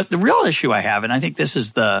the real issue I have, and I think this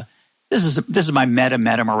is my meta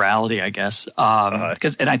morality, I guess,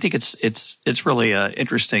 and I think it's really an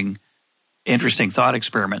interesting thought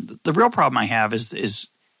experiment. The real problem I have is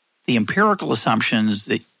the empirical assumptions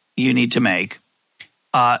that you need to make.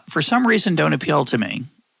 For some reason, don't appeal to me.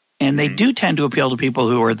 And they do tend to appeal to people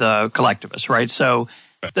who are the collectivists, right? So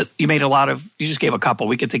you just gave a couple.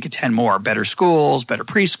 We could think of 10 more. Better schools, better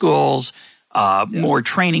preschools, more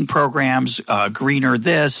training programs, greener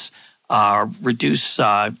this, reduce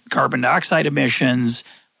carbon dioxide emissions,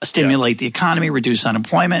 stimulate the economy, reduce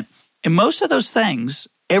unemployment. And most of those things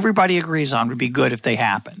everybody agrees on would be good if they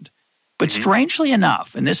happened. But strangely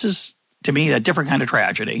enough, and this is to me a different kind of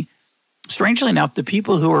tragedy, strangely enough, the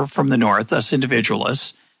people who are from the North, us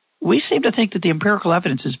individualists, we seem to think that the empirical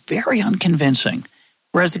evidence is very unconvincing,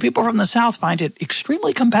 whereas the people from the South find it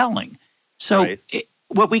extremely compelling. So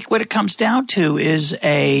what it comes down to is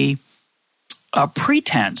a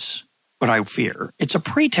pretense, what I fear. It's a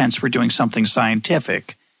pretense we're doing something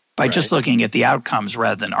scientific by just looking at the outcomes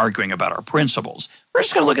rather than arguing about our principles. We're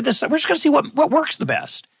just going to look at this. We're just going to see what works the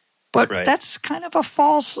best. But that's kind of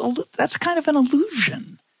that's kind of an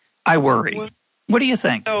illusion, I worry. What do you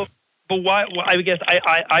think? But why? Well, I guess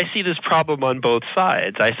I see this problem on both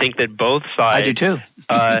sides. I think that both sides I do too.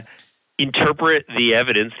 interpret the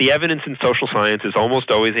evidence. The evidence in social science is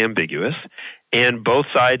almost always ambiguous, and both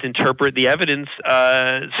sides interpret the evidence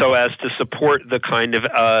so as to support the kind of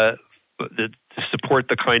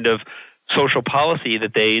social policy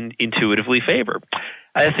that they intuitively favor.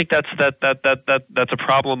 I think that's a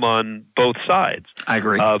problem on both sides. I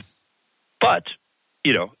agree. But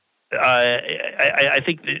I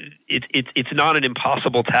think it's not an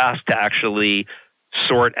impossible task to actually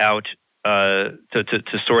sort out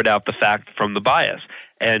sort out the fact from the bias.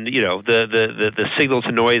 And the signal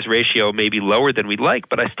to noise ratio may be lower than we'd like,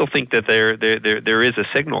 but I still think that there is a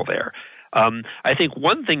signal there. I think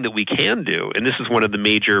one thing that we can do, and this is one of the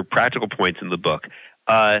major practical points in the book,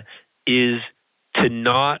 is to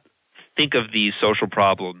not think of these social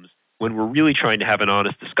problems when we're really trying to have an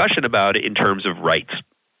honest discussion about it in terms of rights.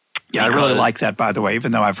 Yeah, I really like that, by the way,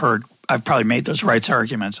 even though I've probably made those rights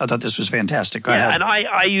arguments. I thought this was fantastic. Go ahead. And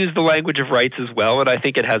I use the language of rights as well, and I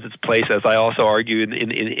think it has its place, as I also argue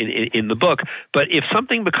in the book. But if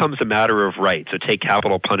something becomes a matter of right, so take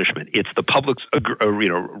capital punishment, it's the public's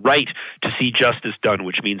right to see justice done,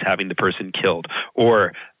 which means having the person killed,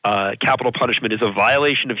 or capital punishment is a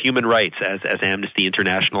violation of human rights, as Amnesty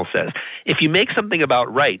International says. If you make something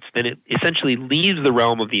about rights, then it essentially leaves the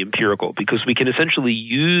realm of the empirical, because we can essentially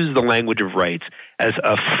use the language of rights as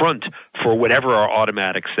a front for whatever our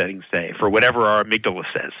automatic settings say, for whatever our amygdala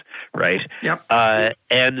says, right? Yep.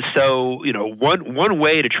 And so, one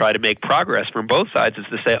way to try to make progress from both sides is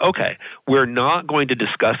to say, okay, we're not going to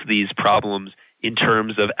discuss these problems in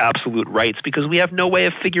terms of absolute rights, because we have no way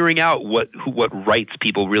of figuring out what rights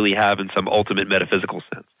people really have in some ultimate metaphysical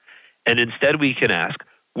sense. And instead we can ask,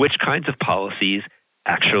 which kinds of policies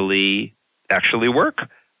actually work?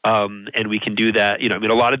 And we can do that.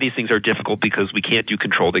 A lot of these things are difficult because we can't do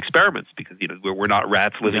controlled experiments, because we're not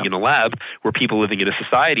rats living in a lab. We're people living in a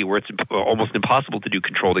society where it's almost impossible to do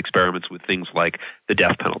controlled experiments with things like the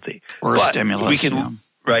death penalty or a stimulus. We can,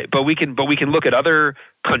 right, but we can look at other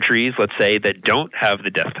countries, let's say, that don't have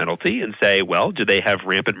the death penalty and say, well, do they have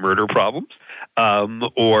rampant murder problems?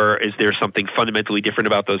 Or is there something fundamentally different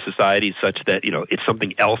about those societies such that it's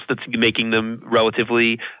something else that's making them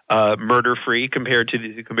relatively murder-free compared to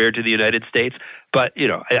the United States? But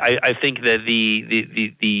I think that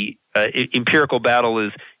the empirical battle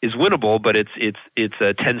is winnable, but it's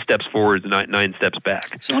 10 steps forward, 9 steps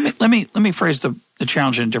back. So let me phrase the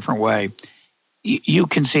challenge in a different way. You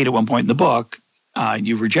concede at one point in the book,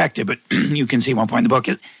 you reject it, but you concede at one point in the book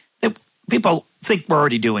is that people think we're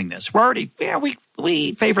already doing this. We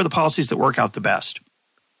favor the policies that work out the best,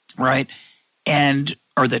 right?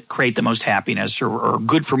 Or that create the most happiness, or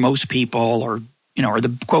good for most people, or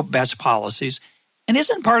the quote best policies. And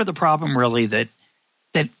isn't part of the problem really that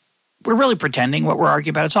we're really pretending what we're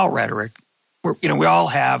arguing about? It's all rhetoric. We all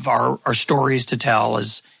have our stories to tell,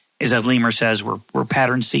 as Ed Leamer says, we're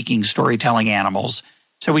pattern-seeking, storytelling animals.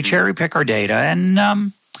 So we cherry pick our data,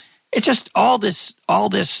 and it's just all this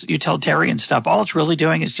utilitarian stuff. All it's really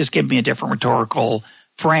doing is just giving me a different rhetorical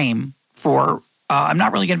frame for I'm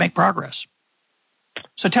not really going to make progress.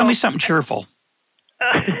 So tell me something cheerful.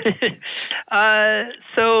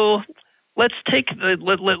 So let's take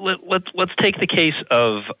the case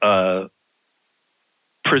of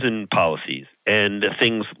prison policies and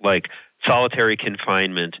things like solitary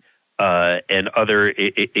confinement and other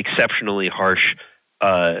exceptionally harsh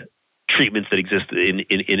treatments that exist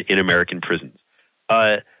in American prisons.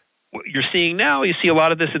 What you're seeing now, you see a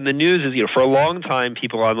lot of this in the news. Is for a long time,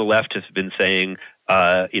 people on the left have been saying,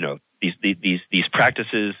 these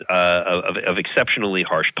practices of exceptionally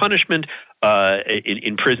harsh punishment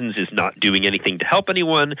in prisons is not doing anything to help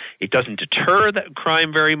anyone. It doesn't deter that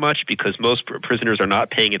crime very much because most prisoners are not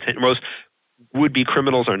paying attention. Most would-be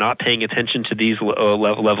criminals are not paying attention to these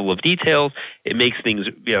level of details. It makes things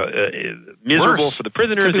miserable for the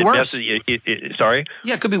prisoners. Could be worse. Sorry?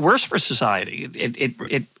 Yeah, it could be worse for society.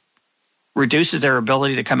 It reduces their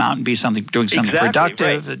ability to come out and doing something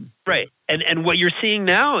productive. Right. And what you're seeing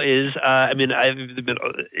now is,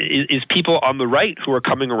 is people on the right who are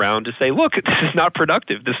coming around to say, look, this is not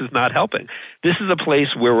productive. This is not helping. This is a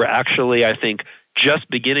place where we're actually, I think, just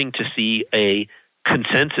beginning to see a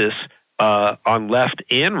consensus on left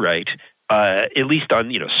and right, at least on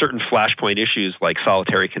certain flashpoint issues like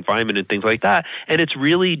solitary confinement and things like that. And it's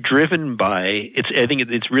really driven by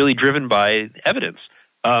it's really driven by evidence.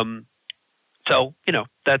 So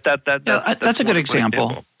that's a good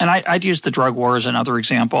example. And I'd use the drug war as another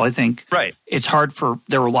example. I think it's hard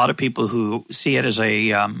there are a lot of people who see it as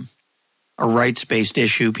a rights-based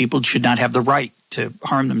issue. People should not have the right to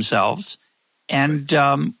harm themselves. And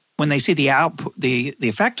when they see the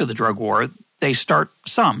effect of the drug war, they start,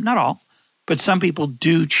 some, not all, but some people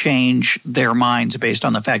do change their minds based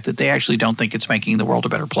on the fact that they actually don't think it's making the world a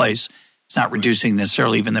better place. It's not reducing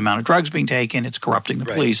necessarily even the amount of drugs being taken. It's corrupting the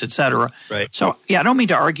police, et cetera. Right. So, I don't mean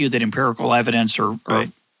to argue that empirical evidence or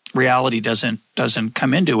reality doesn't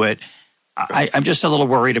come into it. I'm just a little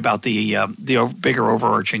worried about the bigger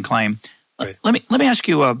overarching claim. Right. Let me ask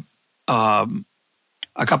you a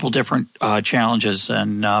couple different challenges,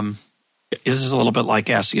 and this is a little bit like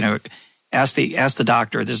ask the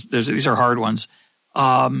doctor. These are hard ones.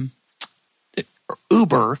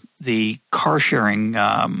 Uber, the car sharing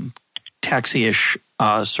taxi-ish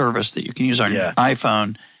service that you can use on your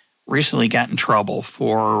iPhone, recently got in trouble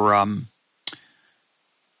for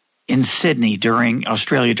in Sydney during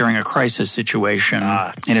a crisis situation,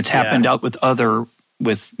 and it's happened out with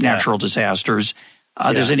natural disasters.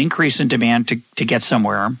 There's an increase in demand to get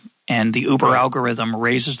somewhere, and the Uber algorithm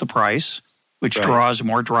raises the price, which draws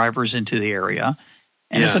more drivers into the area.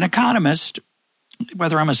 And as an economist,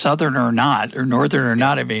 whether I'm a Southerner or not, or Northerner or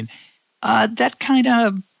not, that kind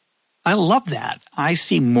of, I love that. I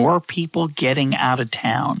see more people getting out of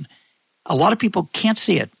town. A lot of people can't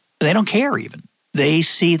see it. They don't care even. They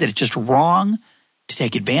see that it's just wrong to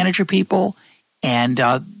take advantage of people, and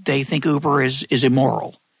they think Uber is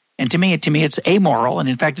immoral. And to me, it's amoral, and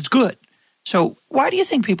in fact, it's good. So why do you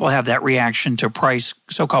think people have that reaction to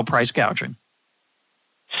so-called price gouging?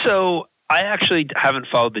 So I actually haven't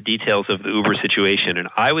followed the details of the Uber situation, and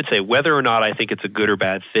I would say whether or not I think it's a good or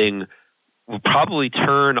bad thing will probably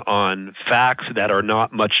turn on facts that are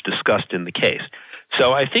not much discussed in the case.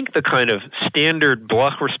 So I think the kind of standard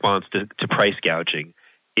bluff response to price gouging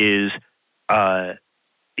is, there's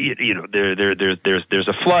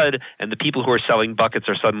a flood, and the people who are selling buckets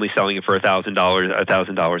are suddenly selling it for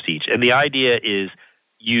 $1,000 each. And the idea is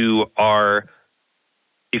you are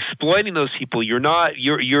exploiting those people. You're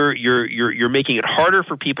making it harder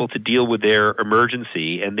for people to deal with their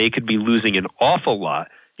emergency, and they could be losing an awful lot.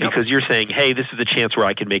 Because you're saying, hey, this is a chance where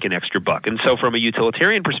I can make an extra buck. And so from a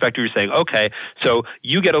utilitarian perspective, you're saying, okay, so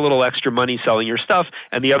you get a little extra money selling your stuff,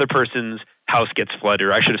 and the other person's house gets flooded,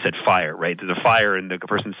 or I should have said fire, right? There's a fire and the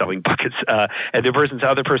person selling buckets, and the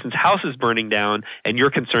other person's house is burning down, and you're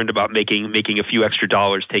concerned about making a few extra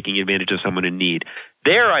dollars taking advantage of someone in need.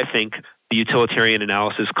 There, I think, the utilitarian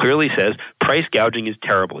analysis clearly says price gouging is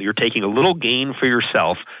terrible. You're taking a little gain for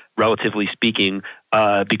yourself, relatively speaking,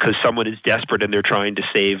 because someone is desperate and they're trying to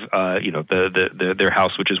save, their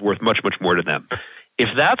house, which is worth much, much more to them. If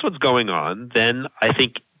that's what's going on, then I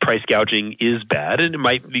think price gouging is bad, and it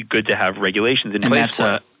might be good to have regulations in place.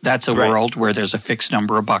 And that's a world where there's a fixed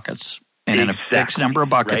number of buckets. And in a fixed number of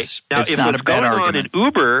buckets, now, it's not a bad argument. Now, if what's going on in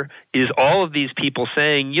Uber is all of these people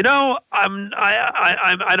saying, I'm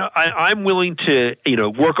willing to,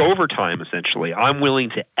 work overtime. Essentially, I'm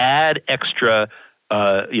willing to add extra,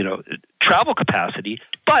 travel capacity.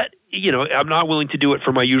 But I'm not willing to do it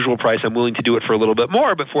for my usual price. I'm willing to do it for a little bit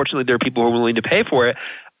more, but fortunately there are people who are willing to pay for it.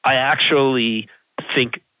 I actually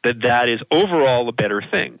think that is overall a better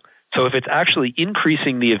thing. So if it's actually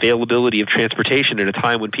increasing the availability of transportation at a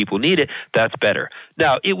time when people need it, that's better.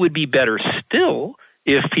 Now, it would be better still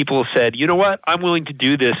if people said, you know what, I'm willing to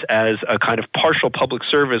do this as a kind of partial public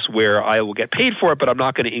service where I will get paid for it, but I'm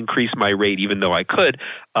not going to increase my rate even though I could.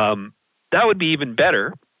 That would be even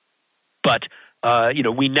better. But,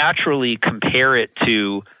 we naturally compare it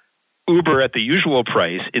to Uber at the usual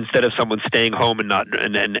price instead of someone staying home and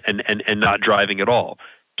not driving at all.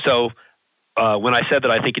 So when I said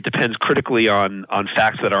that I think it depends critically on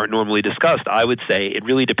facts that aren't normally discussed, I would say it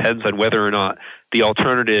really depends on whether or not the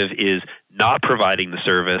alternative is not providing the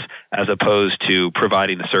service as opposed to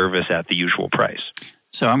providing the service at the usual price.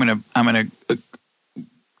 So I'm going to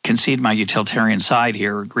concede my utilitarian side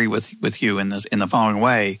here, agree with you in the following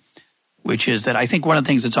way, which is that I think one of the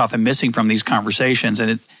things that's often missing from these conversations,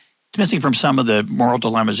 and it's missing from some of the moral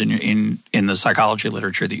dilemmas in the psychology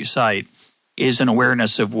literature that you cite, is an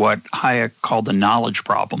awareness of what Hayek called the knowledge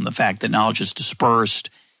problem, the fact that knowledge is dispersed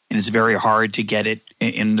and it's very hard to get it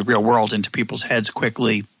in the real world into people's heads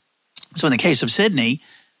quickly. So in the case of Sydney,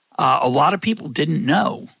 a lot of people didn't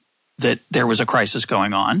know that there was a crisis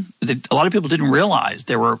going on. A lot of people didn't realize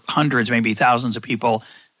there were hundreds, maybe thousands of people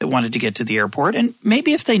that wanted to get to the airport. And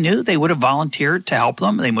maybe if they knew, they would have volunteered to help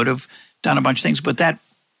them. They would have done a bunch of things. But that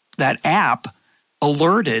app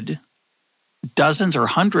alerted dozens or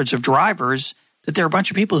hundreds of drivers that there are a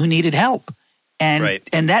bunch of people who needed help. And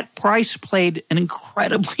that price played an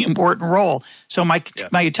incredibly important role. So my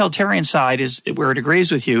utilitarian side is where it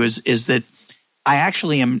agrees with you is that I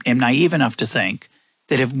actually am naive enough to think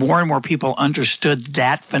that if more and more people understood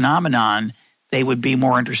that phenomenon, they would be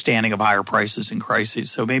more understanding of higher prices and crises.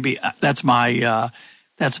 So maybe that's my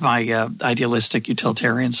idealistic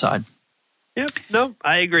utilitarian side. Yep. No,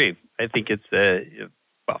 I agree. I think it's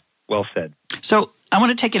well said. So I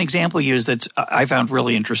want to take an example you used that I found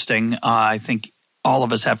really interesting. I think all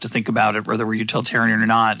of us have to think about it, whether we're utilitarian or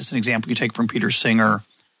not. It's an example you take from Peter Singer.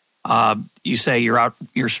 You say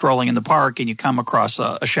you're strolling in the park and you come across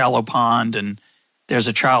a shallow pond and there's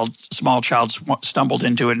a small child stumbled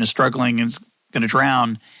into it and is struggling and is going to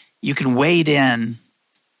drown. You can wade in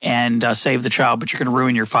and save the child, but you're going to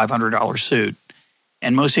ruin your $500 suit.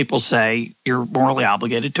 And most people say you're morally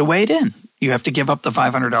obligated to wade in. You have to give up the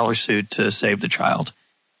 $500 suit to save the child.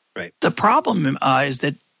 Right. The problem is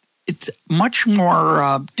that it's much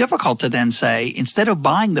more difficult to then say, instead of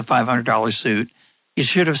buying the $500 suit, you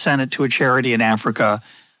should have sent it to a charity in Africa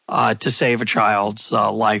to save a child's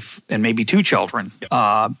life and maybe two children.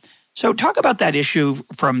 Yep. So talk about that issue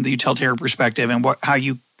from the utilitarian perspective and how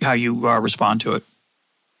you respond to it.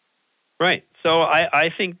 Right. So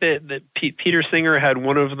I think that Peter Singer had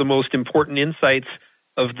one of the most important insights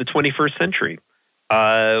of the 21st century,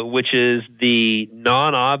 which is the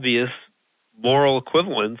non-obvious moral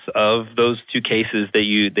equivalence of those two cases that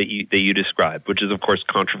you described, which is of course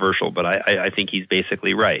controversial, but I think he's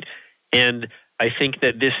basically right. And I think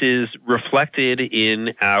that this is reflected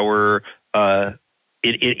in our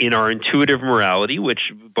in our intuitive morality,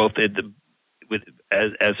 which both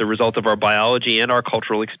as a result of our biology and our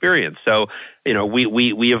cultural experience. So,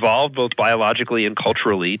 we evolved both biologically and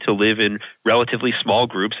culturally to live in relatively small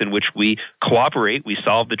groups in which we cooperate. We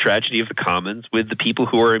solve the tragedy of the commons with the people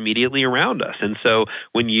who are immediately around us. And so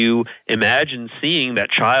when you imagine seeing that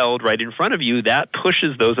child right in front of you, that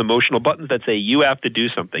pushes those emotional buttons that say, you have to do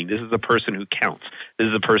something. This is a person who counts. This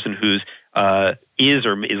is a person who's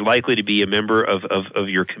is likely to be a member of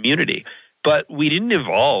your community. But we didn't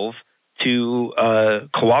evolve to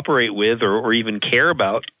cooperate with or even care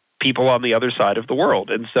about people on the other side of the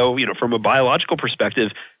world. And so, from a biological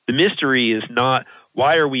perspective, the mystery is not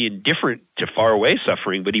why are we indifferent to far away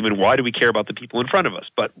suffering, but even why do we care about the people in front of us?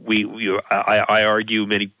 But I argue,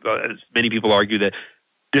 many people argue that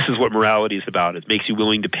this is what morality is about. It makes you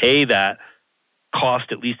willing to pay that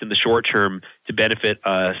cost, at least in the short term, to benefit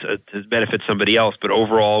somebody else. But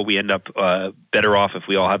overall, we end up better off if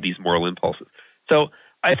we all have these moral impulses. So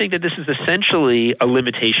I think that this is essentially a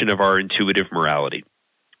limitation of our intuitive morality,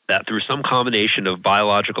 that through some combination of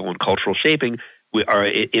biological and cultural shaping,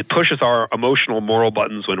 it pushes our emotional moral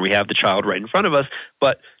buttons when we have the child right in front of us,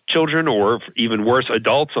 but children, or even worse,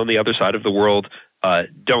 adults on the other side of the world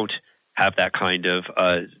don't have that kind of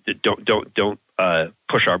don't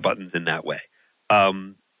push our buttons in that way.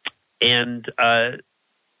 And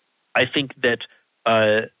I think that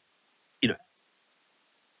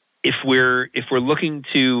if we're looking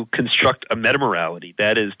to construct a metamorality,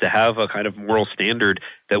 that is to have a kind of moral standard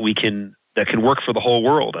that we can that can work for the whole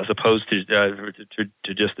world as opposed to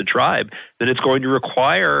just the tribe, then it's going to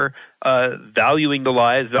require valuing the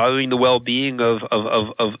lives, valuing the well-being of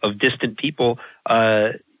distant people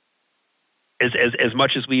as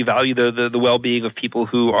much as we value the well-being of people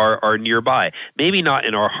who are nearby. Maybe not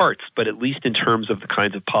in our hearts, but at least in terms of the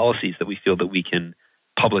kinds of policies that we feel that we can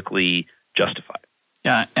publicly justify.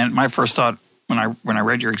 Yeah, and my first thought when I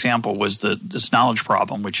read your example was this knowledge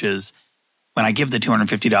problem, which is when I give the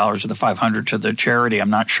 $250 or the $500 to the charity, I'm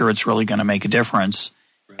not sure it's really going to make a difference.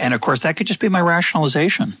 Right. And of course, that could just be my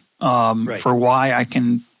rationalization for why I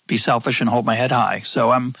can be selfish and hold my head high.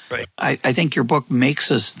 So I think your book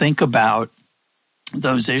makes us think about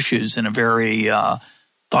those issues in a very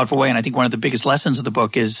thoughtful way. And I think one of the biggest lessons of the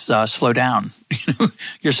book is slow down.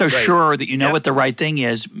 You're so sure that you know what the right thing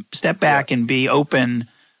is. Step back and be open.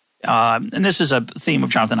 And this is a theme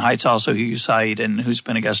of Jonathan Haidt's also, who you cite and who's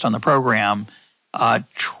been a guest on the program.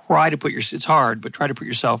 Try to put it's hard, but try to put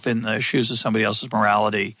yourself in the shoes of somebody else's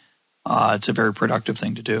morality. It's a very productive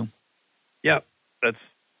thing to do. Yeah,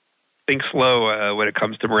 think slow when it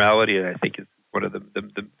comes to morality, and I think it's one of the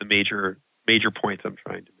major points I'm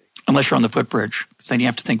trying to make. Unless you're on the footbridge, because then you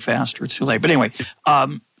have to think fast or it's too late. But anyway,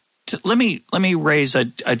 let me raise a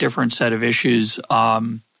different set of issues.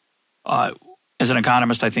 As an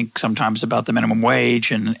economist, I think sometimes about the minimum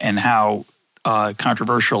wage and how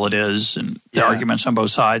controversial it is and the arguments on both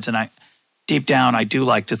sides. And deep down, I do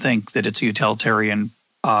like to think that it's a utilitarian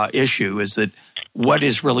issue, is that what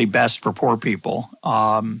is really best for poor people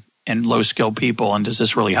and low-skilled people, and does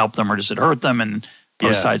this really help them or does it hurt them? And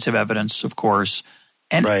both sides have evidence, of course.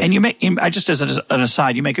 And you make, just as an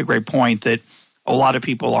aside, you make a great point that a lot of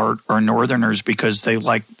people are Northerners because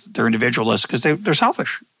they're individualists because they're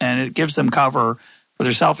selfish, and it gives them cover for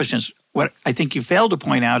their selfishness. What I think you fail to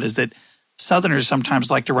point out is that Southerners sometimes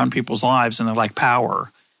like to run people's lives, and they like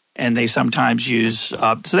power, and they sometimes use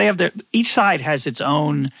so they have each side has its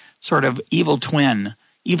own sort of evil twin,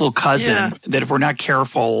 evil cousin that if we're not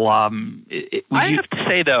careful, I have to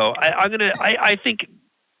say though, I think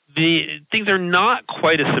the things are not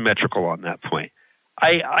quite as symmetrical on that point.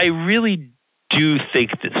 I really do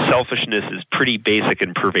think that selfishness is pretty basic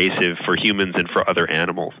and pervasive for humans and for other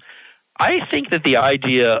animals. I think that the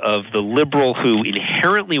idea of the liberal who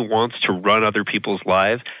inherently wants to run other people's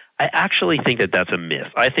lives, I actually think that that's a myth.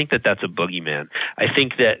 I think that that's a boogeyman. I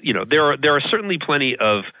think that, there are certainly plenty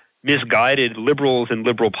of misguided liberals and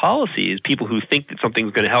liberal policies, people who think that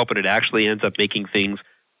something's going to help and it actually ends up making things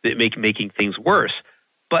worse.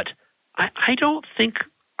 But I don't think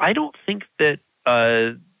that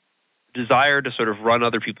desire to sort of run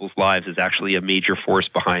other people's lives is actually a major force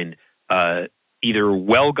behind either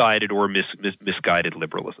well-guided or misguided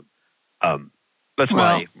liberalism. That's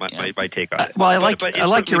my take on it. Well, I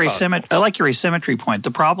like your asymmetry point.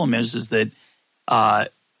 The problem is that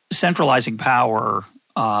centralizing power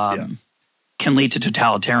can lead to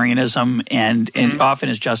totalitarianism, and often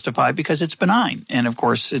is justified because it's benign. And of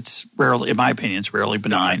course, it's rarely, in my opinion, it's rarely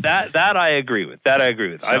benign. That I agree with. So,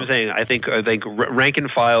 I'm saying I think rank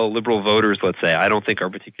and file liberal voters, let's say, I don't think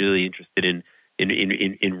are particularly interested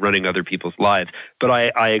in running other people's lives. But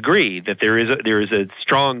I agree that there is a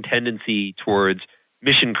strong tendency towards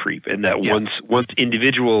mission creep, and that once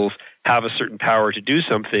individuals have a certain power to do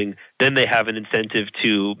something, then they have an incentive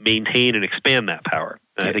to maintain and expand that power.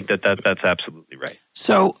 And I think that's absolutely right.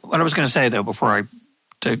 So what I was going to say, though, before I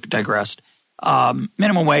digressed,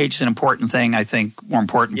 minimum wage is an important thing. I think more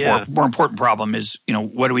important problem is,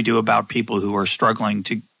 what do we do about people who are struggling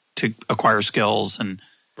to acquire skills and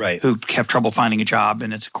who have trouble finding a job?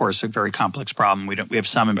 And it's, of course, a very complex problem. We have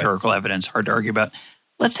some empirical evidence, hard to argue about.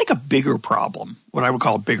 Let's take a bigger problem, what I would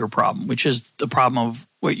call a bigger problem, which is the problem of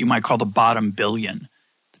what you might call the bottom billion.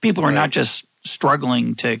 The people who are not just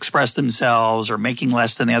struggling to express themselves or making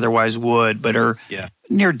less than they otherwise would, but are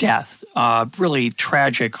near death, really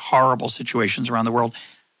tragic, horrible situations around the world.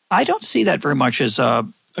 I don't see that very much as a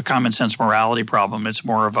common sense morality problem. It's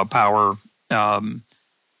more of a power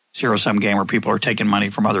zero-sum game where people are taking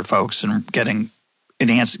money from other folks and keeping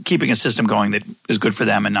a system going that is good for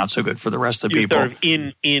them and not so good for the rest of the people. Sort of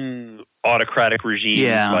in autocratic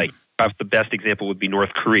regimes, like perhaps the best example would be North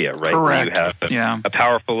Korea, right? Correct. Where you have a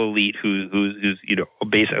powerful elite who's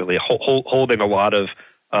basically holding a lot of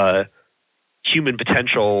human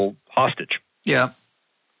potential hostage. Yeah.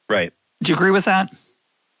 Right. Do you agree with that?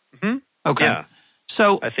 Mm-hmm. Okay. Yeah.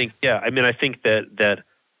 So I think I think that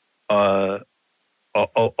a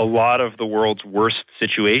lot of the world's worst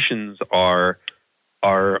situations are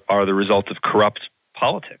the result of corrupt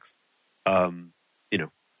politics, as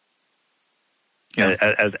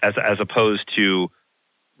opposed to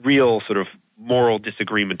real sort of moral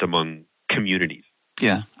disagreement among communities.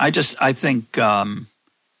 Yeah, I think other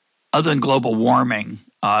than global warming,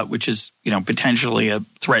 which is potentially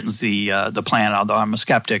threatens the planet, although I'm a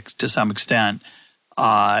skeptic to some extent.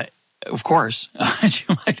 Of course, as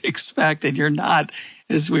you might expect, and you're not,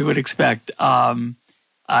 as we would expect. Most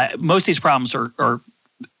of these problems are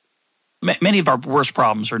many of our worst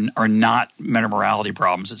problems are not meta-morality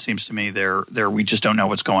problems. It seems to me we just don't know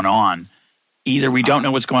what's going on. Either we don't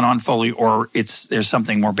know what's going on fully, or there's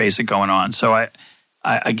something more basic going on. So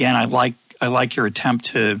I like your attempt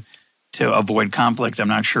to avoid conflict. I'm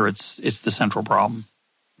not sure it's the central problem.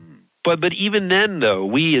 But even then, though,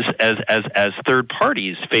 we as third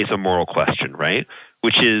parties face a moral question, right?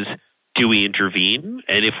 Which is, do we intervene?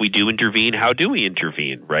 And if we do intervene, how do we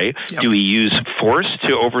intervene, right? Yep. Do we use force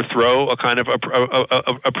to overthrow a kind of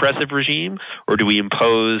oppressive regime? Or do we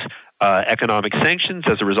impose economic sanctions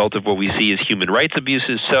as a result of what we see as human rights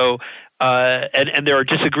abuses? So, and there are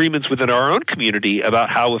disagreements within our own community about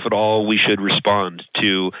how, if at all, we should respond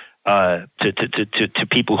to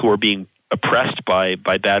people who are being oppressed by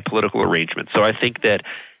bad political arrangements. So I think that,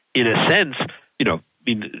 in a sense,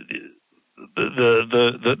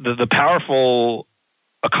 the powerful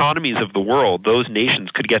economies of the world, those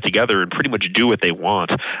nations could get together and pretty much do what they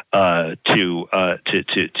want to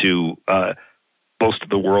most of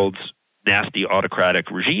the world's nasty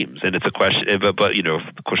autocratic regimes. And it's a question, but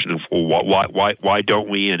the question of why don't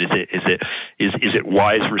we? And is it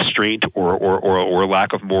wise restraint or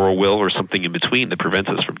lack of moral will or something in between that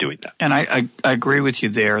prevents us from doing that? And I agree with you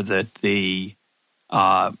there that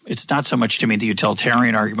it's not so much to me the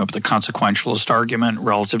utilitarian argument, but the consequentialist argument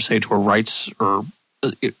relative, say, to a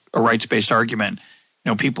rights-based argument.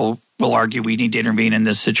 People will argue we need to intervene in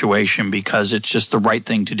this situation because it's just the right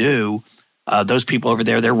thing to do. Those people over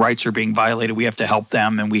there, their rights are being violated. We have to help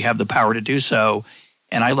them, and we have the power to do so.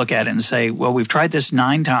 And I look at it and say, well, we've tried this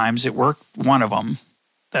 9 times. It worked one of them.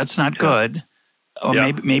 That's not good. Or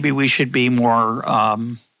maybe we should be more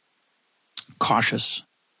cautious.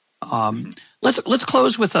 Let's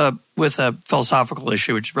close with a philosophical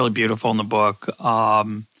issue, which is really beautiful in the book,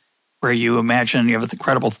 where you imagine you have a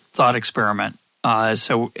credible thought experiment.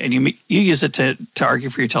 And you use it to argue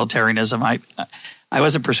for utilitarianism. I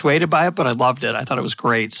wasn't persuaded by it, but I loved it. I thought it was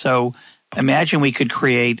great. So imagine we could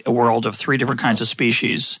create a world of 3 different kinds of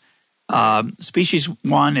species. Species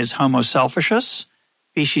 1 is Homo selficius.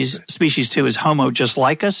 Species 2 is Homo just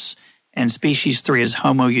like us. And species 3 is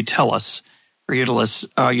Homo utilis, or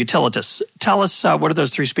utilitas. Tell us what are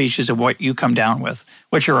those 3 species and what you come down with.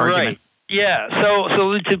 What's your argument? Right. Yeah.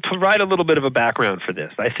 So to provide a little bit of a background for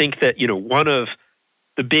this, I think that one of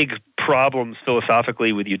the big problems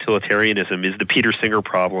philosophically with utilitarianism is the Peter Singer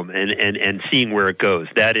problem and seeing where it goes.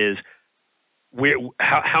 That is, what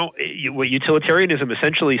utilitarianism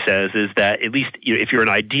essentially says is that, at least if you're an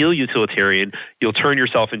ideal utilitarian, you'll turn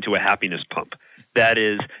yourself into a happiness pump. That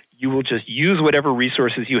is, you will just use whatever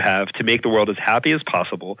resources you have to make the world as happy as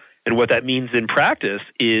possible. And what that means in practice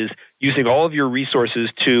is using all of your resources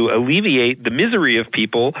to alleviate the misery of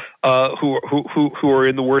people who are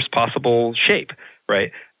in the worst possible shape.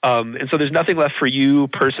 Right. And so there's nothing left for you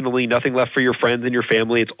personally, nothing left for your friends and your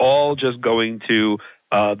family. It's all just going to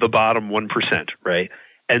the bottom 1%. Right.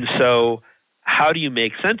 And so how do you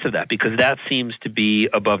make sense of that? Because that seems to be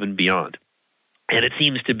above and beyond. And it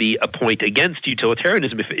seems to be a point against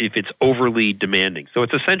utilitarianism if it's overly demanding. So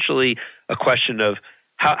it's essentially a question of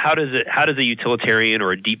how does a utilitarian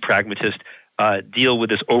or a deep pragmatist deal with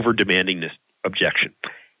this over demandingness objection?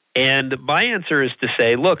 And my answer is to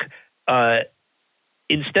say, look,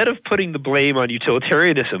 instead of putting the blame on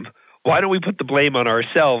utilitarianism, why don't we put the blame on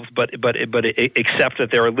ourselves, but accept that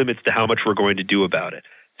there are limits to how much we're going to do about it?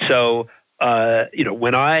 So,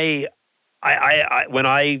 when I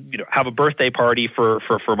have a birthday party for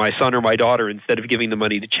my son or my daughter, instead of giving the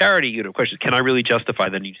money to charity, question is, can I really justify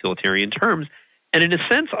that in utilitarian terms? And in a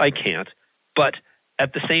sense, I can't. But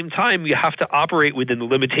at the same time, you have to operate within the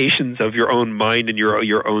limitations of your own mind and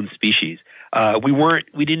your own species.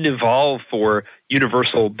 We didn't evolve for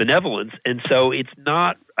universal benevolence, and so it's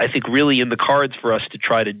not, I think, really in the cards for us to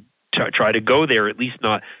try to go there, at least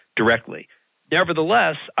not directly.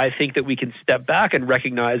 Nevertheless, I think that we can step back and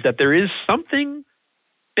recognize that there is something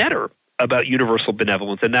better about universal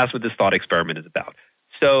benevolence, and that's what this thought experiment is about.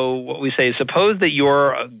 So what we say is, suppose that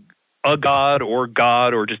you're a god or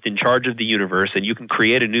just in charge of the universe, and you can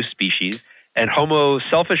create a new species. And Homo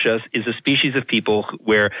selficius is a species of people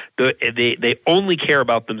where they only care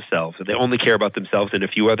about themselves. They only care about themselves and a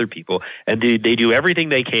few other people. And they do everything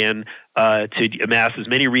they can to amass as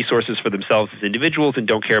many resources for themselves as individuals and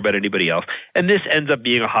don't care about anybody else. And this ends up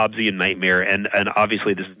being a Hobbesian nightmare. And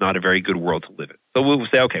obviously this is not a very good world to live in. So we'll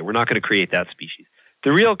say, okay, we're not going to create that species.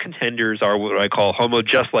 The real contenders are what I call Homo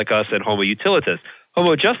just like us and Homo utilitas.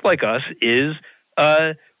 Homo just like us is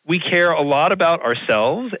we care a lot about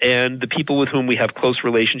ourselves and the people with whom we have close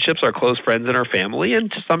relationships, our close friends and our family, and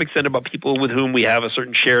to some extent about people with whom we have a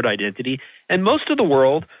certain shared identity. And most of the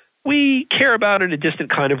world we care about in a distant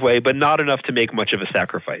kind of way, but not enough to make much of a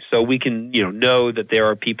sacrifice. So we can, know that there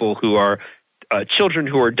are people who are children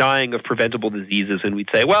who are dying of preventable diseases, and we'd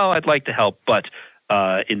say, well, I'd like to help, but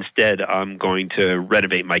instead I'm going to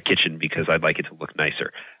renovate my kitchen because I'd like it to look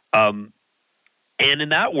nicer. And in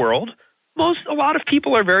that world, a lot of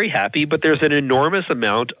people are very happy, but there's an enormous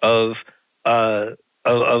amount of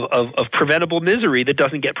preventable misery that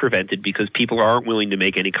doesn't get prevented because people aren't willing to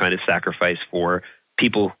make any kind of sacrifice for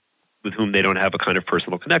people with whom they don't have a kind of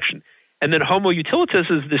personal connection. And then Homo utilitas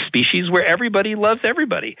is this species where everybody loves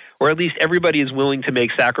everybody, or at least everybody is willing to make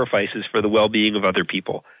sacrifices for the well-being of other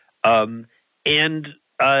people. In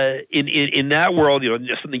that world,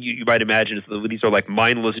 just something you might imagine is that these are like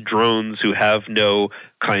mindless drones who have no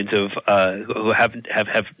kinds of who have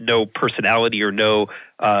no personality or no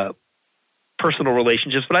personal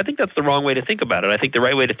relationships. But I think that's the wrong way to think about it. I think the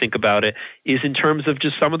right way to think about it is in terms of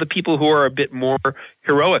just some of the people who are a bit more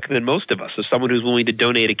heroic than most of us. So someone who's willing to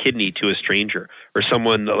donate a kidney to a stranger, or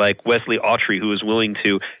someone like Wesley Autry who is willing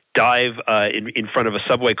to dive in front of a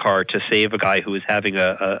subway car to save a guy who is having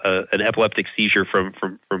an epileptic seizure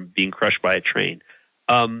from being crushed by a train.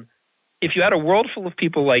 If you had a world full of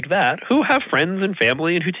people like that who have friends and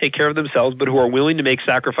family and who take care of themselves but who are willing to make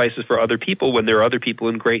sacrifices for other people when there are other people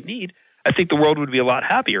in great need, I think the world would be a lot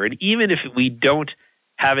happier. And even if we don't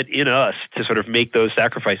have it in us to sort of make those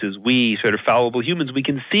sacrifices, we sort of fallible humans, we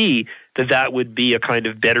can see that that would be a kind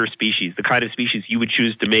of better species, the kind of species you would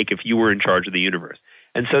choose to make if you were in charge of the universe.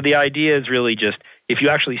 And so the idea is really just, if you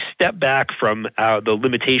actually step back from the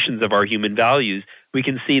limitations of our human values, we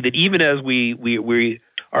can see that even as we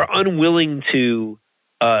are unwilling to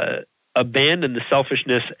abandon the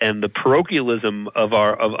selfishness and the parochialism of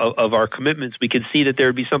our commitments, we can see that there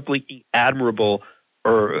would be something admirable,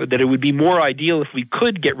 or that it would be more ideal if we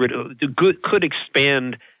could get rid of, could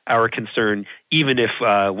expand our concern, even if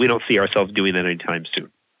we don't see ourselves doing that anytime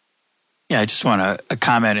soon. Yeah, I just want to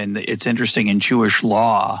comment, and it's interesting, in Jewish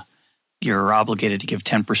law, you're obligated to give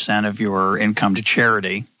 10% of your income to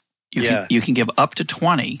charity. You can give up to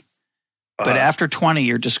 20, but after 20,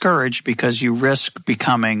 you're discouraged because you risk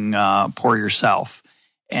becoming poor yourself.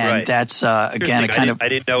 And that's, again, I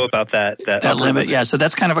didn't know about that limit. Yeah, so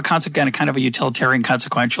that's kind of a utilitarian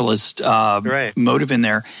consequentialist motive in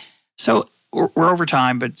there. So we're over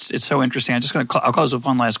time, but it's so interesting. I'm just going to I'll close with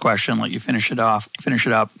one last question, let you finish it up.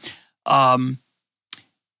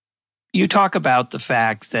 You talk about the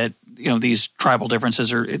fact that these tribal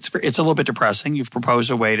differences it's a little bit depressing. You've proposed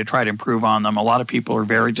a way to try to improve on them. A lot of people are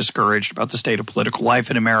very discouraged about the state of political life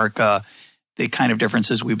in America, the kind of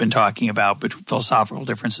differences we've been talking about, but philosophical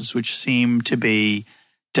differences which seem to be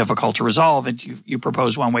difficult to resolve. And you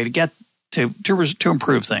propose one way to get to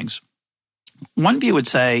improve things. One view would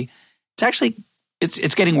say it's actually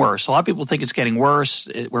it's getting worse. A lot of people think it's getting worse.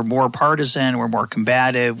 We're more partisan. We're more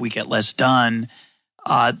combative. We get less done.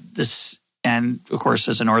 And of course,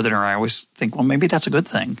 as a Northerner, I always think, well, maybe that's a good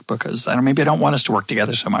thing, because maybe I don't want us to work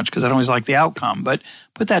together so much because I don't always like the outcome. But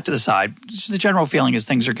put that to the side. The general feeling is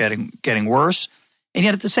things are getting worse. And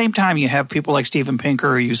yet at the same time, you have people like Steven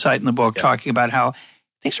Pinker, who you cite in the book, talking about how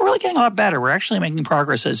things are really getting a lot better. We're actually making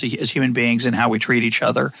progress as human beings in how we treat each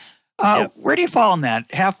other. Where do you fall on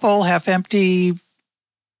that? Half full, half empty?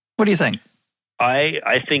 What do you think?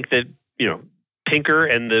 I think that Pinker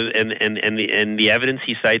and the evidence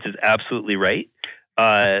he cites is absolutely right.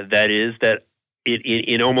 That is that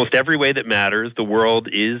in almost every way that matters, the world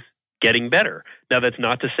is getting better. Now, that's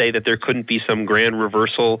not to say that there couldn't be some grand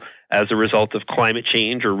reversal as a result of climate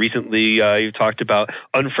change, or recently you talked about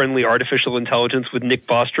unfriendly artificial intelligence with Nick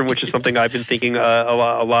Bostrom, which is something I've been thinking a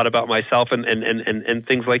lot about myself, and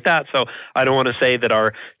things like that. So I don't want to say that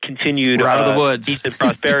our continued peace and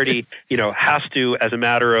prosperity, has to, as a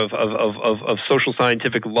matter of social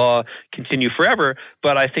scientific law, continue forever.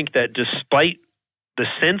 But I think that despite the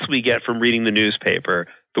sense we get from reading the newspaper,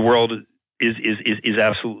 the world is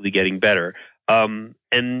absolutely getting better. And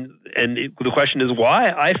the question is why?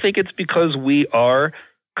 I think it's because we are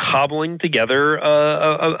cobbling together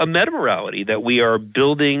a meta-morality, that we are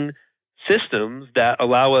building systems that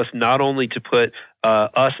allow us not only to put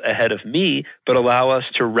us ahead of me, but allow us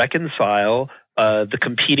to reconcile the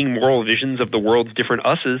competing moral visions of the world's different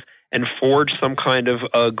us's and forge some kind of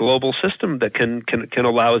a global system that can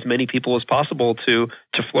allow as many people as possible to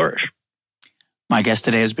flourish. My guest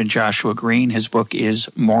today has been Joshua Green. His book is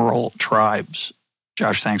Moral Tribes.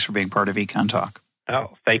 Josh, thanks for being part of Econ Talk.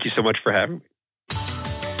 Oh, thank you so much for having me.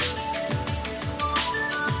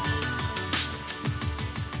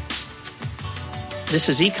 This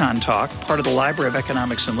is Econ Talk, part of the Library of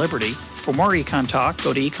Economics and Liberty. For more Econ Talk,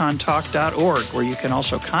 go to econtalk.org, where you can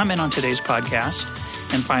also comment on today's podcast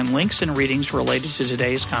and find links and readings related to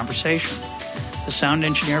today's conversation. The sound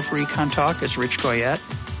engineer for Econ Talk is Rich Goyette.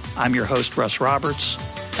 I'm your host, Russ Roberts.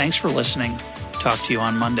 Thanks for listening. Talk to you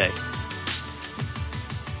on Monday.